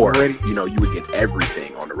 Before, you know, you would get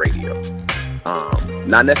everything on the radio.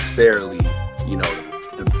 Not necessarily, you know,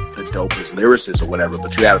 the dopest lyricists or whatever,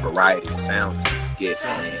 but you had a variety of sounds you get.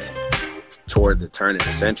 And toward the turn of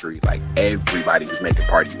the century, like, everybody was making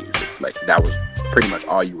party music. Like, that was pretty much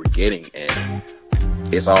all you were getting, and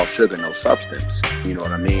it's all sugar, no substance. You know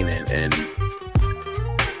what I mean? And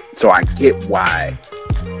so I get why.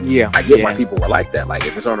 Yeah, I get why people were like that. Like,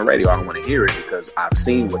 if it's on the radio, I don't want to hear it because I've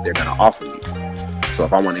seen what they're going to offer me. So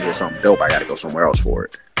if I want to hear something dope, I got to go somewhere else for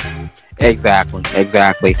it. Exactly.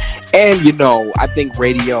 And, you know, I think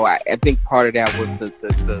radio, I think part of that was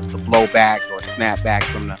the blowback or snapback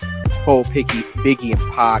from the whole Biggie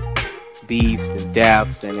and Pac beefs and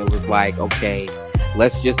deaths. And it was like, okay,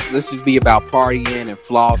 let's just be about partying and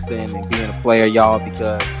flossing and being a player, y'all,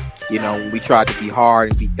 because, you know, when we tried to be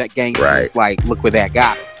hard and be that gangster, it's like, look where that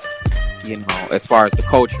got us, you know, as far as the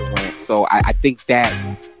culture went. So I think that,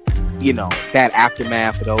 you know, that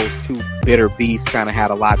aftermath of those two bitter beasts kind of had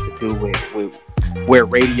a lot to do with where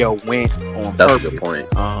radio went on purpose. That's a good point.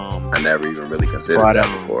 I never even really considered that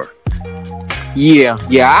before. Yeah,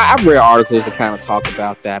 I read articles that kind of talk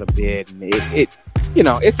about that a bit, and it you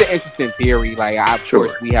know, it's an interesting theory. Like, of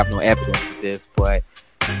course, we have no evidence of this, but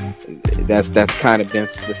that's kind of been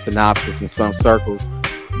the synopsis in some circles.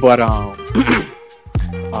 But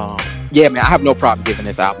yeah, man, I have no problem giving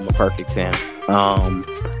this album a perfect 10.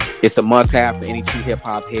 It's a must-have for any true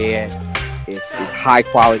hip-hop head. It's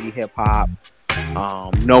high-quality hip-hop.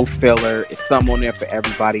 No filler. It's something on there for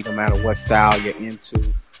everybody, no matter what style you're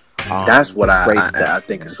into. That's what I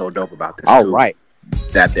think is so dope about this, too. Right.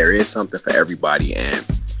 That there is something for everybody. And,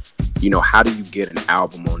 you know, how do you get an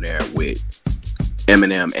album on there with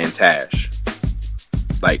Eminem and Tash?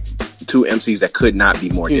 Like, two MCs that could not be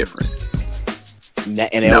more different.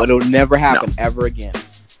 It'll never happen ever again.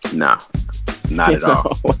 No. Not at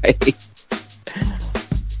all.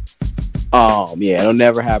 Oh, yeah, it'll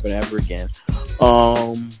never happen ever again.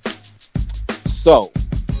 So,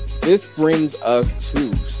 this brings us to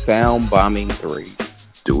Soundbombing 3.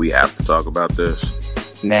 Do we have to talk about this?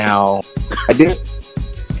 Now, I did.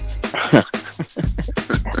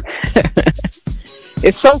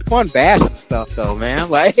 It's so fun bashing stuff, though,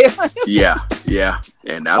 man. Like, yeah,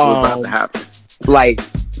 and that's what's about to happen. Like,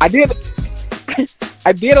 I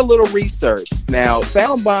did a little research. Now,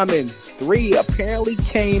 Soundbombing 3 apparently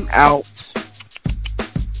came out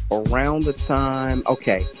around the time.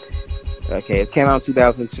 Okay, it came out in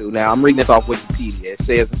 2002. Now, I'm reading this off Wikipedia. It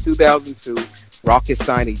says in 2002, Rawkus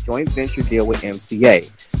signed a joint venture deal with MCA.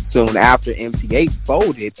 Soon after, MCA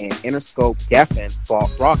folded and Interscope Geffen bought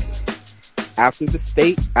Rawkus. After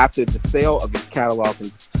the sale of its catalog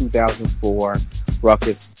in 2004,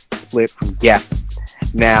 Rawkus split from Geffen.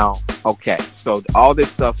 Now, okay, so all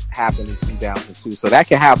this stuff happened in 2002. So that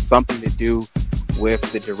could have something to do with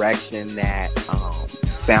the direction that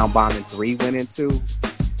Soundbombing 3 went into,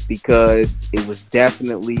 because it was just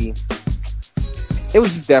definitely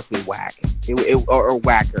whack. Or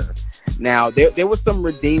whacker. Now, there was some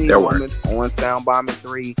redeeming moments on Soundbombing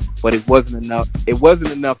 3, but it wasn't enough. It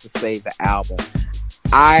wasn't enough to save the album.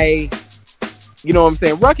 You know what I'm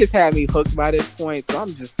saying? Rawkus had me hooked by this point, so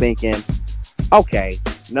I'm just thinking, okay,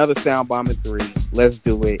 another Soundbombing 3, let's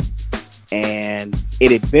do it. And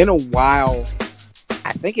it had been a while.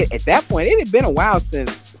 I think at that point, it had been a while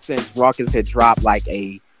since Rawkus had dropped like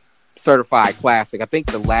a certified classic. I think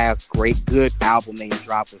the last good album they had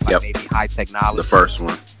dropped was like maybe High Technology. The first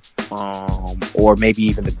one. Or maybe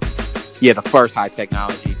even the first High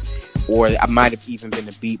Technology. Or I might have even been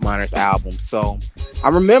the Beat Miners album. So I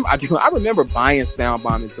remember buying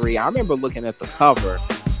Soundbombing 3. I remember looking at the cover.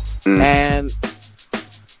 And,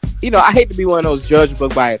 you know, I hate to be one of those judge a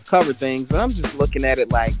book by its cover things, but I'm just looking at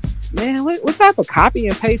it like, man, what type of copy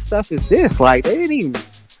and paste stuff is this? Like, they didn't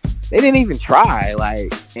even try.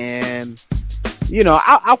 Like, and, you know,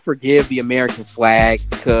 I'll forgive the American flag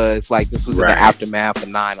because, like, this was in the aftermath of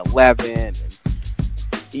 9/11, and,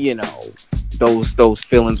 you know, those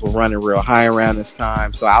feelings were running real high around this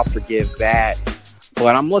time, so I'll forgive that.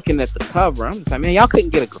 But I'm looking at the cover. I'm just like, man, y'all couldn't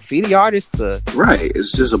get a graffiti artist to Right.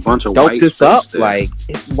 It's just a bunch of dope white this space up. there. Like,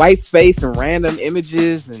 it's white space and random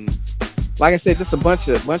images, and like I said, just a bunch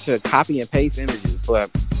of copy and paste images. But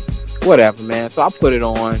whatever, man. So I put it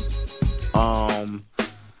on. I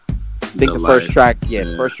think the first track,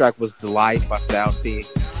 the first track was "The Life" by Southie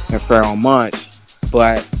and Pharoah Monch,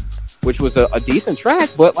 but which was a decent track.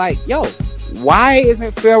 But like, yo, why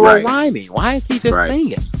isn't Pharoah rhyming? Why is he just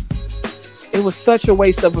singing? It was such a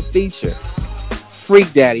waste of a feature.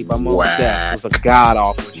 Freak Daddy by Mos Def was a god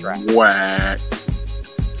awful track. Whack.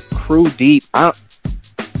 Crew Deep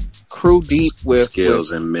with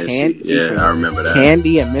Skills and Missy. I remember that.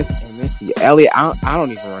 Candy and Missy Elliott. I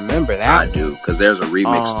don't even remember that. I do, because there's a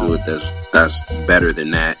remix to it that's better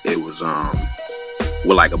than that. It was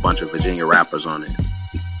with like a bunch of Virginia rappers on it.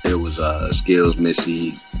 It was Skills,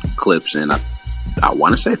 Missy, Clips, and I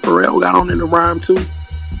want to say Pharrell got on in the rhyme too.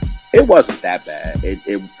 It wasn't that bad.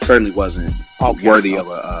 It certainly wasn't worthy of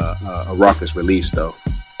a Rawkus release though.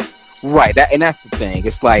 Right, that's the thing.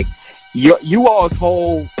 It's like you all's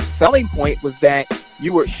whole selling point was that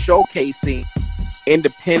you were showcasing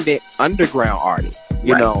independent underground artists.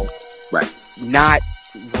 You know, not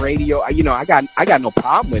radio. You know, I got no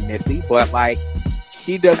problem with Missy, but like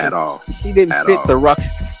she doesn't at all. She didn't fit the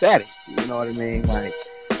Rawkus aesthetic. You know what I mean? Like,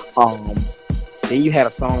 then you had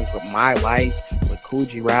a song with My Life with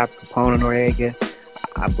Coogee Rap, Capone and Noriega.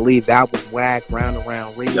 I believe that was whack. Round and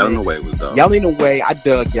Round remix. Yelling Away was dope. Yelling Away, I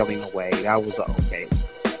dug Yelling Away. That was okay.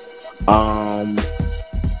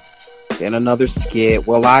 Then another skit.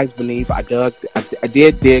 Well, Lies Beneath. I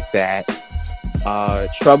did dig that.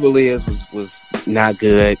 Trouble Is was not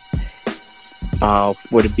good.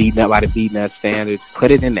 For the Beat Nut standards.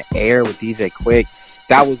 Put It in the Air with DJ Quick.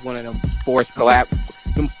 That was one of them forced Talib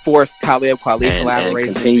Kweli collaborations.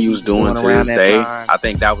 And continues doing to this day. I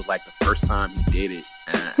think that was like the first time he did it.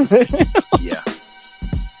 And, yeah.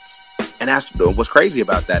 And that's what's crazy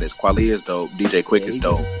about that is Kweli is dope, DJ Quick is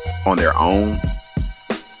dope on their own,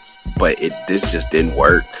 but this just didn't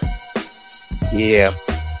work. Yeah,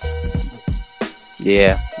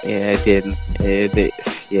 it didn't.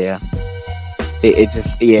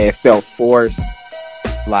 It felt forced.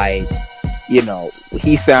 Like, you know,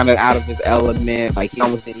 he sounded out of his element. Like, he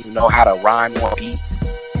almost didn't even know how to rhyme or beat.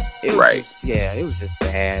 It was just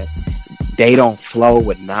bad. They Don't Flow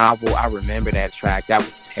with Novel. I remember that track. That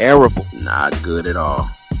was terrible. Not good at all.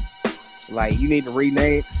 Like, you need to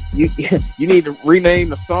rename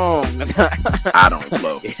the song. I Don't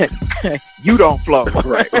Flow. You Don't Flow.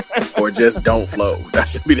 Right. Or just Don't Flow. That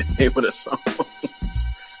should be the name of the song.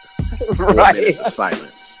 Right. 4 minutes of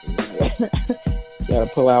silence. Gotta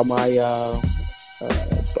pull out my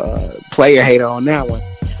player hater on that one.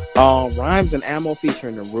 Rhymes and Ammo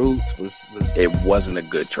featuring The Roots was it wasn't a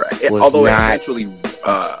good track. Although it eventually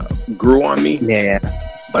grew on me. Yeah.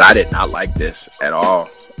 But I did not like this at all.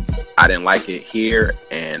 I didn't like it here,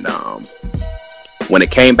 and when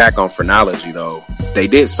it came back on Phrenology though, they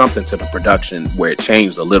did something to the production where it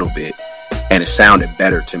changed a little bit and it sounded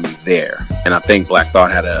better to me there. And I think Black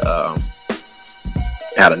Thought had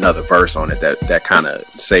another verse on it that kind of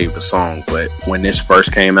saved the song. But when this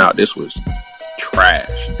first came out, this was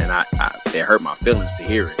trash, and it hurt my feelings to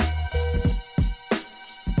hear it.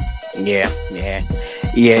 Yeah,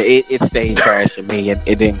 it stayed trash to me. It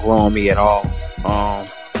didn't grow on me at all.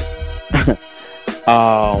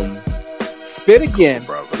 Spit Again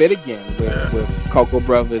with Cocoa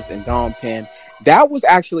Brothers and Dom Pen. That was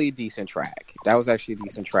actually a decent track.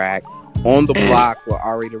 On the Block with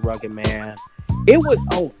Ari the Rugged Man. It was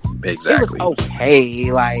exactly. It was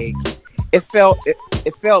okay. Like, it felt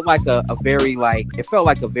like a very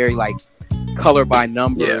Color by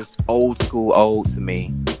Numbers old school ode to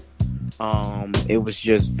me. It was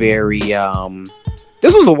just very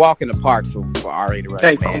this was a walk in the park for Ari the Rugged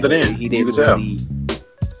Man. He phoned it in. He didn't really.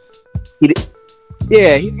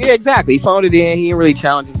 Exactly. He phoned it in. He didn't really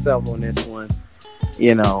challenge himself on this one,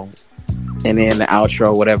 you know. And then the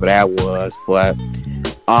outro, whatever that was, but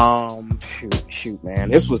shoot, man,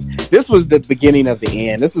 this was the beginning of the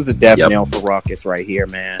end. This was the death knell for Rawkus right here,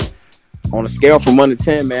 man. On a scale from 1 to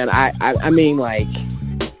 10, man, I mean, like,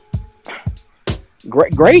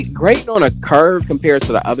 great on a curve compared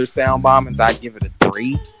to the other Soundbombings. I'd give it a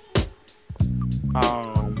 3.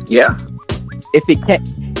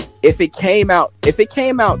 If it came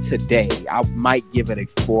out today, I might give it a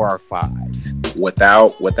 4 or 5.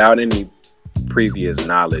 Without any previous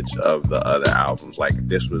knowledge of the other albums, like if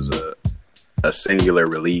this was a singular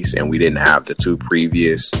release and we didn't have the 2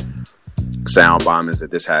 previous Soundbombings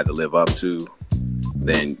that this had to live up to,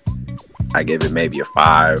 then I give it maybe a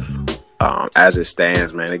 5. As it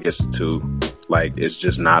stands, man, it gets a 2. Like, it's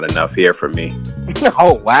just not enough here for me.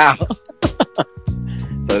 Oh wow!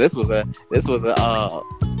 So this was a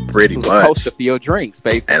pretty this was much a poster for your drinks,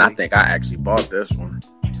 basically. And I think I actually bought this one.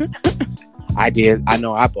 I did. I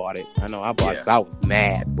know I bought it. I Yeah. it. So I was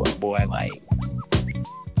mad, but boy, like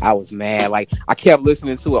I was mad. Like I kept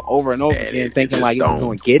listening to it over and over Man, again, it thinking just like it was don't.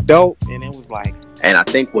 going to get dope, and it was like. And I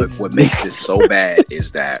think what makes this so bad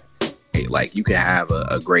is that, like, you can have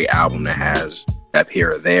a great album that has up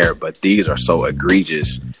here or there, but these are so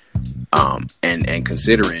egregious. And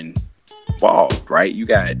considering Bald, right? You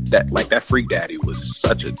got that, like, that Freak Daddy was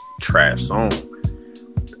such a trash song.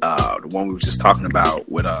 The one we was just talking about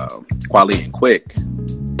with Kweli and Quick.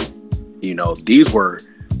 You know, these were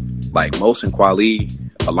like Most and Kweli,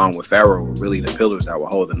 along with Pharaoh, were really the pillars that were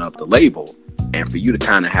holding up the label. And for you to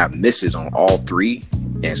kind of have misses on all three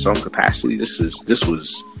in some capacity, this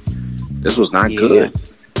was not good.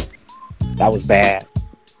 That was bad.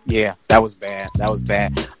 Yeah, that was bad.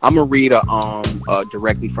 I'm gonna read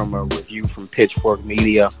directly from a review from Pitchfork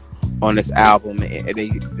Media on this album, and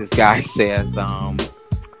this guy says,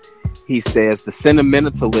 he says the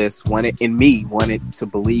sentimentalist wanted to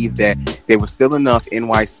believe that there was still enough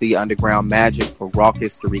NYC underground magic for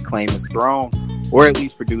Rawkus to reclaim his throne, or at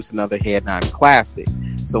least produce another headline classic.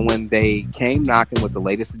 So when they came knocking with the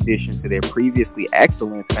latest addition to their previously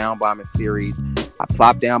excellent Soundbombing series, I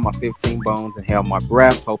plopped down my 15 bones and held my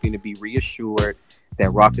breath, hoping to be reassured that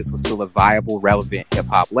Rawkus was still a viable, relevant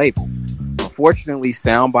hip-hop label. Unfortunately,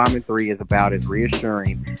 Soundbombing 3 is about as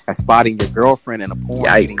reassuring as spotting your girlfriend in a porn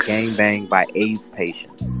getting gangbanged by AIDS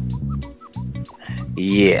patients.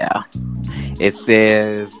 Yeah. It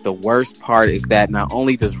says the worst part is that not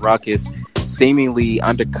only does Rawkus seemingly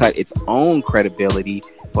undercut its own credibility,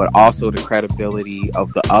 but also the credibility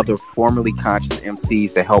of the other formerly conscious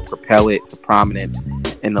MCs that helped propel it to prominence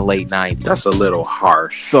in the late 90s. That's a little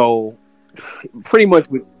harsh. So, pretty much,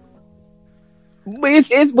 but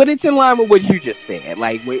it's in line with what you just said,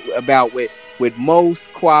 like with Most,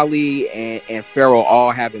 Kweli, and Pharaoh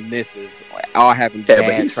all having misses, all having bad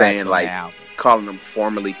but he's saying like album. Calling them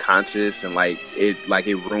formerly conscious and like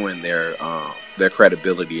it ruined their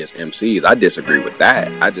credibility as MCs. I disagree with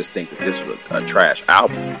that. I just think that this was a trash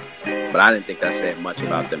album, but I didn't think that said much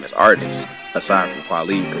about them as artists aside from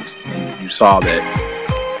Kweli, because you saw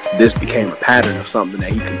that this became a pattern of something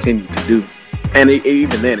that he continued to do. And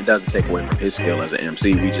even then, it doesn't take away from his skill as an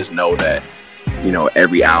MC. We just know that, you know,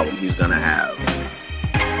 every album he's gonna have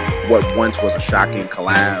what once was a shocking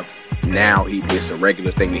collab, now it's a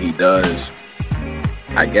regular thing that he does.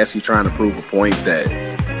 I guess he's trying to prove a point that,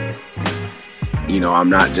 you know, I'm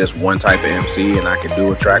not just one type of MC and I can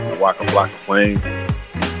do a track with Waka Flocka Flame.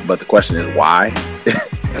 But the question is why?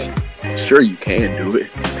 Sure, you can do it.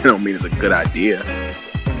 I don't mean it's a good idea.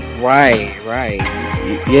 Right.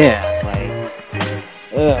 Yeah,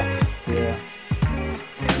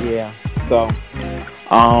 yeah. So,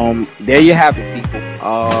 there you have it,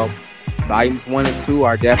 people. Volumes 1 and 2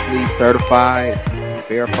 are definitely certified,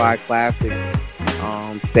 verified classics.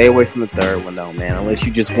 Stay away from the third one, though, man. Unless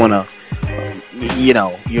you just want to,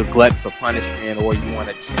 you're glutton for punishment, or you want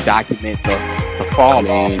to just document the fall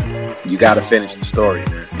off. You got to finish the story,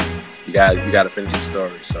 man. You got to finish the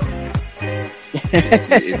story. So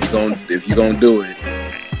if you're gonna do it,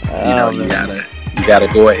 you gotta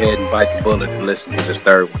go ahead and bite the bullet and listen to this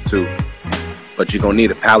third one too. But you're gonna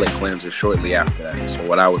need a palate cleanser shortly after that. So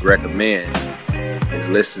what I would recommend is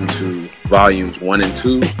listen to volumes 1 and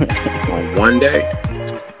 2 on one day.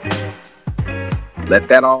 Let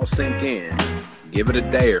that all sink in. Give it a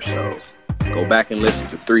day or so. Go back and listen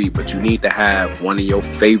to 3, but you need to have one of your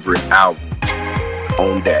favorite albums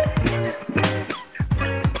on deck.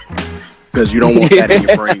 Because you don't want that in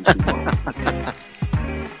your brain too long.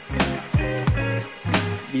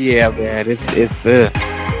 Yeah, man, it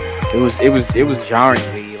was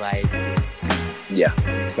jarringly like,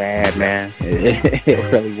 just bad, man.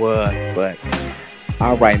 It really was. But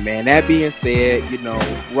all right, man. That being said,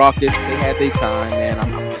 Rawkus, they had their time, man.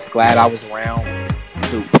 I'm just glad I was around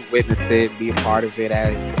to witness it, be a part of it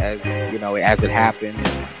as it happened,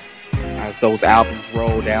 as those albums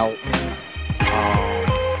rolled out.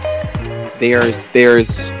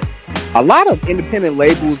 There's a lot of independent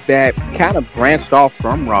labels that kind of branched off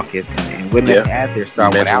from Rawkus and wouldn't have had their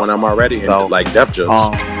start without one I'm already so, like Def Jux.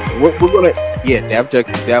 We're gonna Def Jux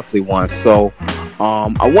is definitely one. So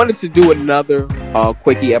I wanted to do another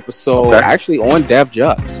quickie episode actually on Def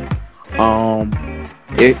Jux.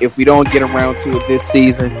 If we don't get around to it this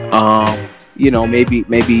season,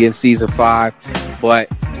 maybe in season 5, but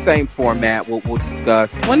same format. We'll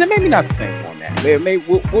discuss. Well, maybe not the same format. Maybe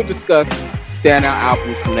we'll discuss standout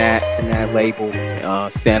albums from that label,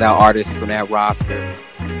 standout artists from that roster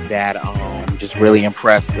that just really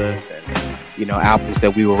impressed us, and albums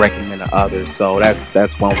that we would recommend to others. So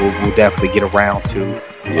that's one we'll definitely get around to.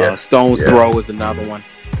 Stone's Throw is another one.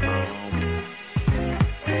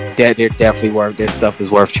 They're definitely their stuff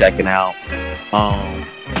is worth checking out.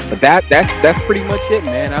 But that's pretty much it,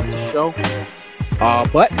 man. That's the show.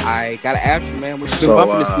 But I gotta ask you, man, what's been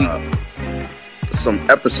bumping this week? Some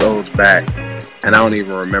episodes back, and I don't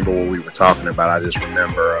even remember what we were talking about. I just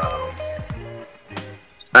remember.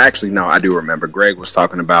 Actually, no, I do remember. Greg was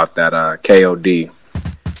talking about that KOD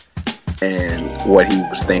and what he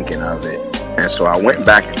was thinking of it, and so I went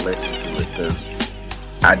back and listened to it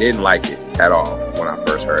because I didn't like it at all when I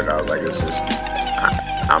first heard it. I was like,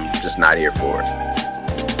 I'm just not here for it.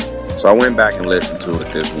 So I went back and listened to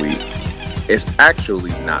it this week. It's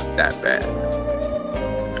actually not that bad.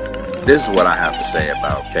 This is what I have to say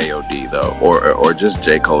about KOD though, or just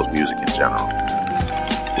J. Cole's music in general.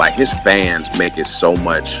 Like, his fans make it so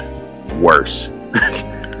much worse.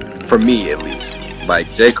 For me, at least. Like,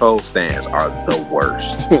 J. Cole's fans are the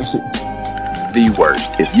worst. The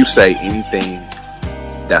worst. If you say anything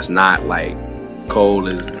that's not like Cole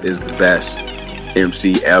is the best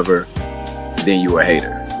MC ever, then you a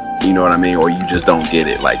hater. You know what I mean? Or you just don't get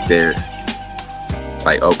it. Like, they're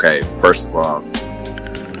like, okay, first of all,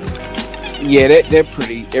 yeah, they're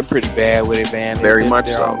pretty bad with it, man. Very much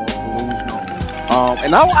so.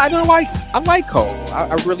 And I like Cole.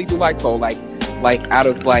 I really do like Cole. Like out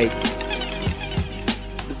of like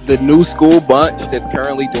the new school bunch that's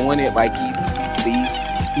currently doing it, like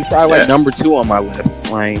he's probably like number 2 on my list.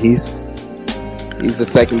 Like he's the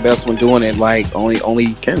second best one doing it. Like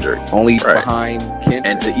only Kendrick, behind Kendrick.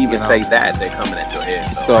 And to even say that, they're coming at your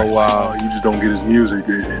head. So you just don't get his music,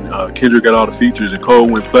 and Kendrick got all the features, and Cole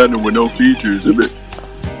went platinum with no features.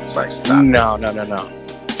 It's like, stop. No,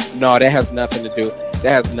 that has nothing to do.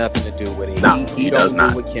 That has nothing to do with it. No, he does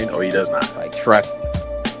not. With Kendrick. No, he does not. Like, trust me.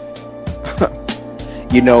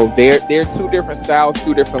 They're 2 different styles,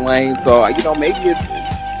 2 different lanes. So maybe it's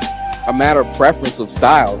a matter of preference of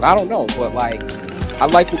styles. I don't know, but like, I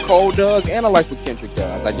like what Cole does, and I like what Kendrick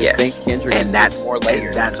does. I just think Kendrick is more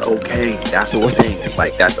layers. And that's okay. That's the thing. It's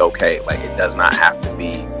like, that's okay. Like, it does not have to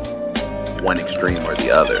be one extreme or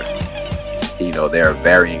the other. There are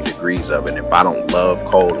varying degrees of it. And if I don't love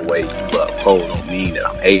Cole the way you love Cole, don't mean that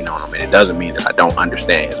I'm hating on him, and it doesn't mean that I don't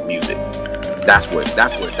understand his music. That's what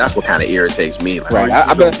kind of irritates me. Like, right,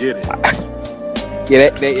 I bet. Get it. Yeah,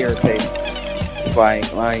 that irritates. It's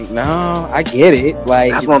like, no, I get it.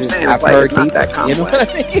 Like, that's what I'm saying. It's like, it's not that complex. You know what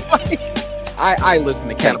I mean? Like, I listen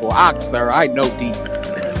to Cannibal Ox, sir. I know deep.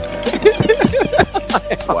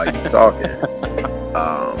 While you talking,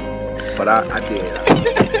 but I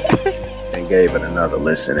did. And gave it another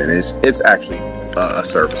listen, and it's actually a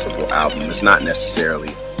serviceable album. It's not necessarily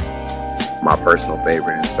my personal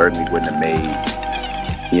favorite, and certainly wouldn't have made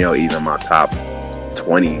even my top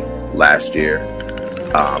 20 last year,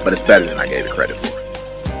 but it's better than I gave it credit for.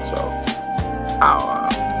 So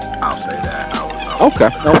I'll say that. Okay.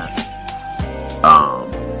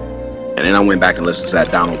 And then I went back and listened to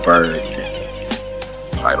that Donald Byrd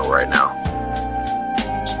title right now,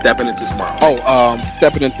 Stepping Into Tomorrow.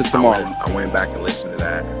 Stepping Into Tomorrow. I went back and listened to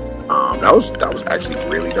that. That was actually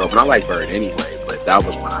really dope. And I like Bird anyway, but that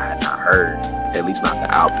was one I had not heard. At least not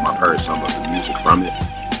the album. I've heard some of the music from it.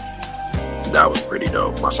 That was pretty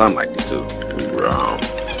dope. My son liked it too.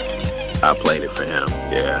 I played it for him.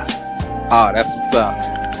 Yeah. Oh, that's what's up.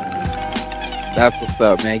 That's what's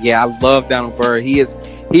up, man. Yeah, I love Donald Byrd. He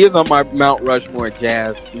is on my Mount Rushmore of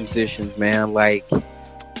jazz musicians, man. Like,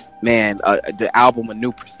 man, the album A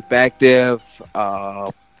New Perspective,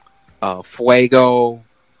 Fuego,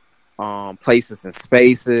 Places and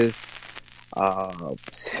Spaces.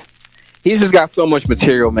 He's just got so much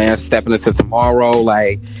material, man. Stepping Into Tomorrow,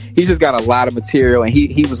 like, he's just got a lot of material, and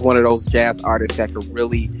he was one of those jazz artists that could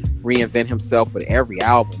really reinvent himself with every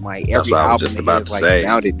album. Like, every album, I was just about to say,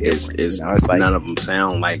 sounded different. It's like, none of them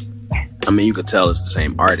sound like. I mean, you could tell it's the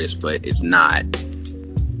same artist, but it's not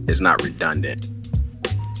redundant.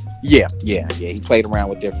 Yeah. He played around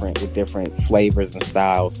with different flavors and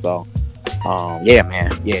styles. So, yeah,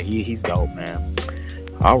 man. Yeah, he's dope, man.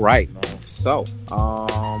 All right, man. So,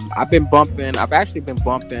 I've actually been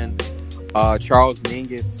bumping Charles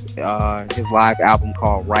Mingus, his live album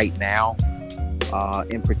called Right Now,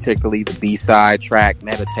 in particularly the B-side track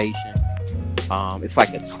Meditation. It's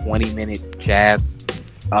like a 20-minute jazz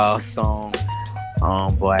song,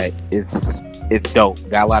 but it's dope.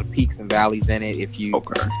 Got a lot of peaks and valleys in it if you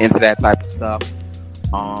into that type of stuff.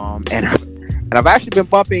 And I've actually been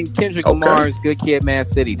bumping Kendrick Lamar's Good Kid, Mad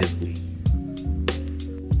City this week.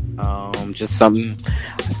 Just something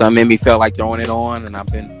in me felt like throwing it on, and I've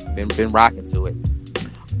been rocking to it.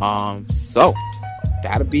 So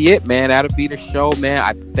that'll be it, man. That'll be the show, man.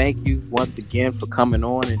 I thank you once again for coming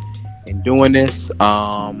on and doing this.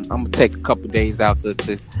 I'm gonna take a couple days out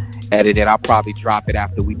to edit it. I'll probably drop it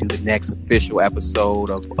after we do the next official episode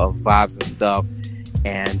of Vibes and Stuff.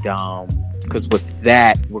 And because with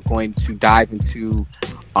that, we're going to dive into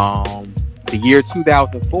the year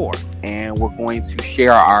 2004, and we're going to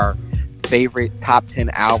share our favorite top 10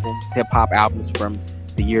 albums, hip hop albums from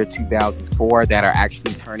the year 2004 that are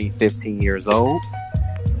actually turning 15 years old.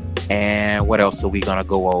 And what else are we gonna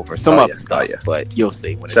go over? Some other stuff, but you'll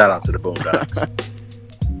see. Shout out to the Boondocks.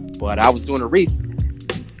 But I was doing a research.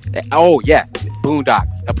 Oh yes,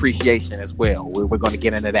 Boondocks appreciation as well. We're going to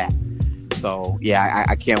get into that. So yeah,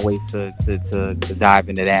 I can't wait to dive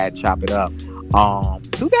into that, chop it up.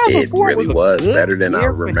 2004 it really was better than I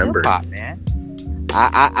remember, man.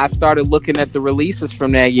 I started looking at the releases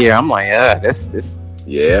from that year. I'm like, this.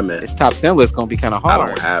 Yeah, man. This top 10 list gonna be kind of hard. I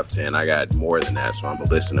don't have 10. I got more than that, so I'm gonna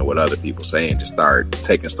listen to what other people say and just start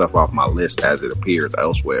taking stuff off my list as it appears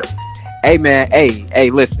elsewhere. Hey, man. Hey,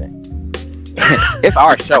 listen. It's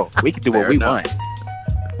our show. We can do what we want.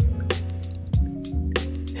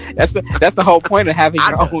 That's the whole point of having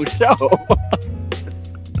your own show.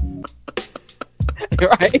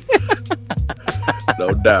 Right?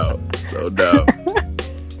 No doubt.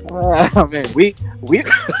 Man, we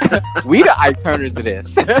the Ike Turners of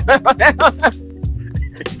this.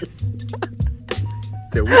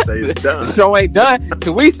 Till we say it's done. The show ain't done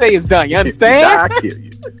till we say it's done. You understand? I kill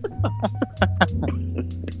you.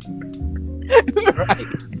 Right.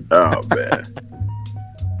 Oh man,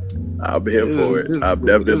 I'll be here for it. I'm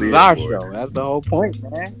definitely here our show. That's the whole point,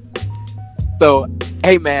 man. So,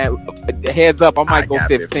 hey, man, heads up. I might go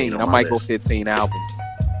 15. I might go 15 albums.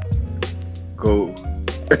 Cool.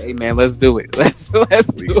 Hey, man, let's do it. Let's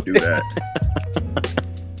do that.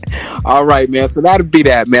 All right, man. So that'll be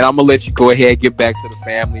that, man. I'm gonna let you go ahead, get back to the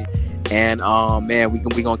family, and man, we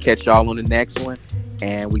gonna catch y'all on the next one.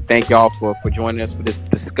 And we thank y'all for joining us for this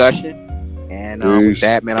discussion. And with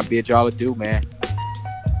that, man, I bid y'all adieu, man.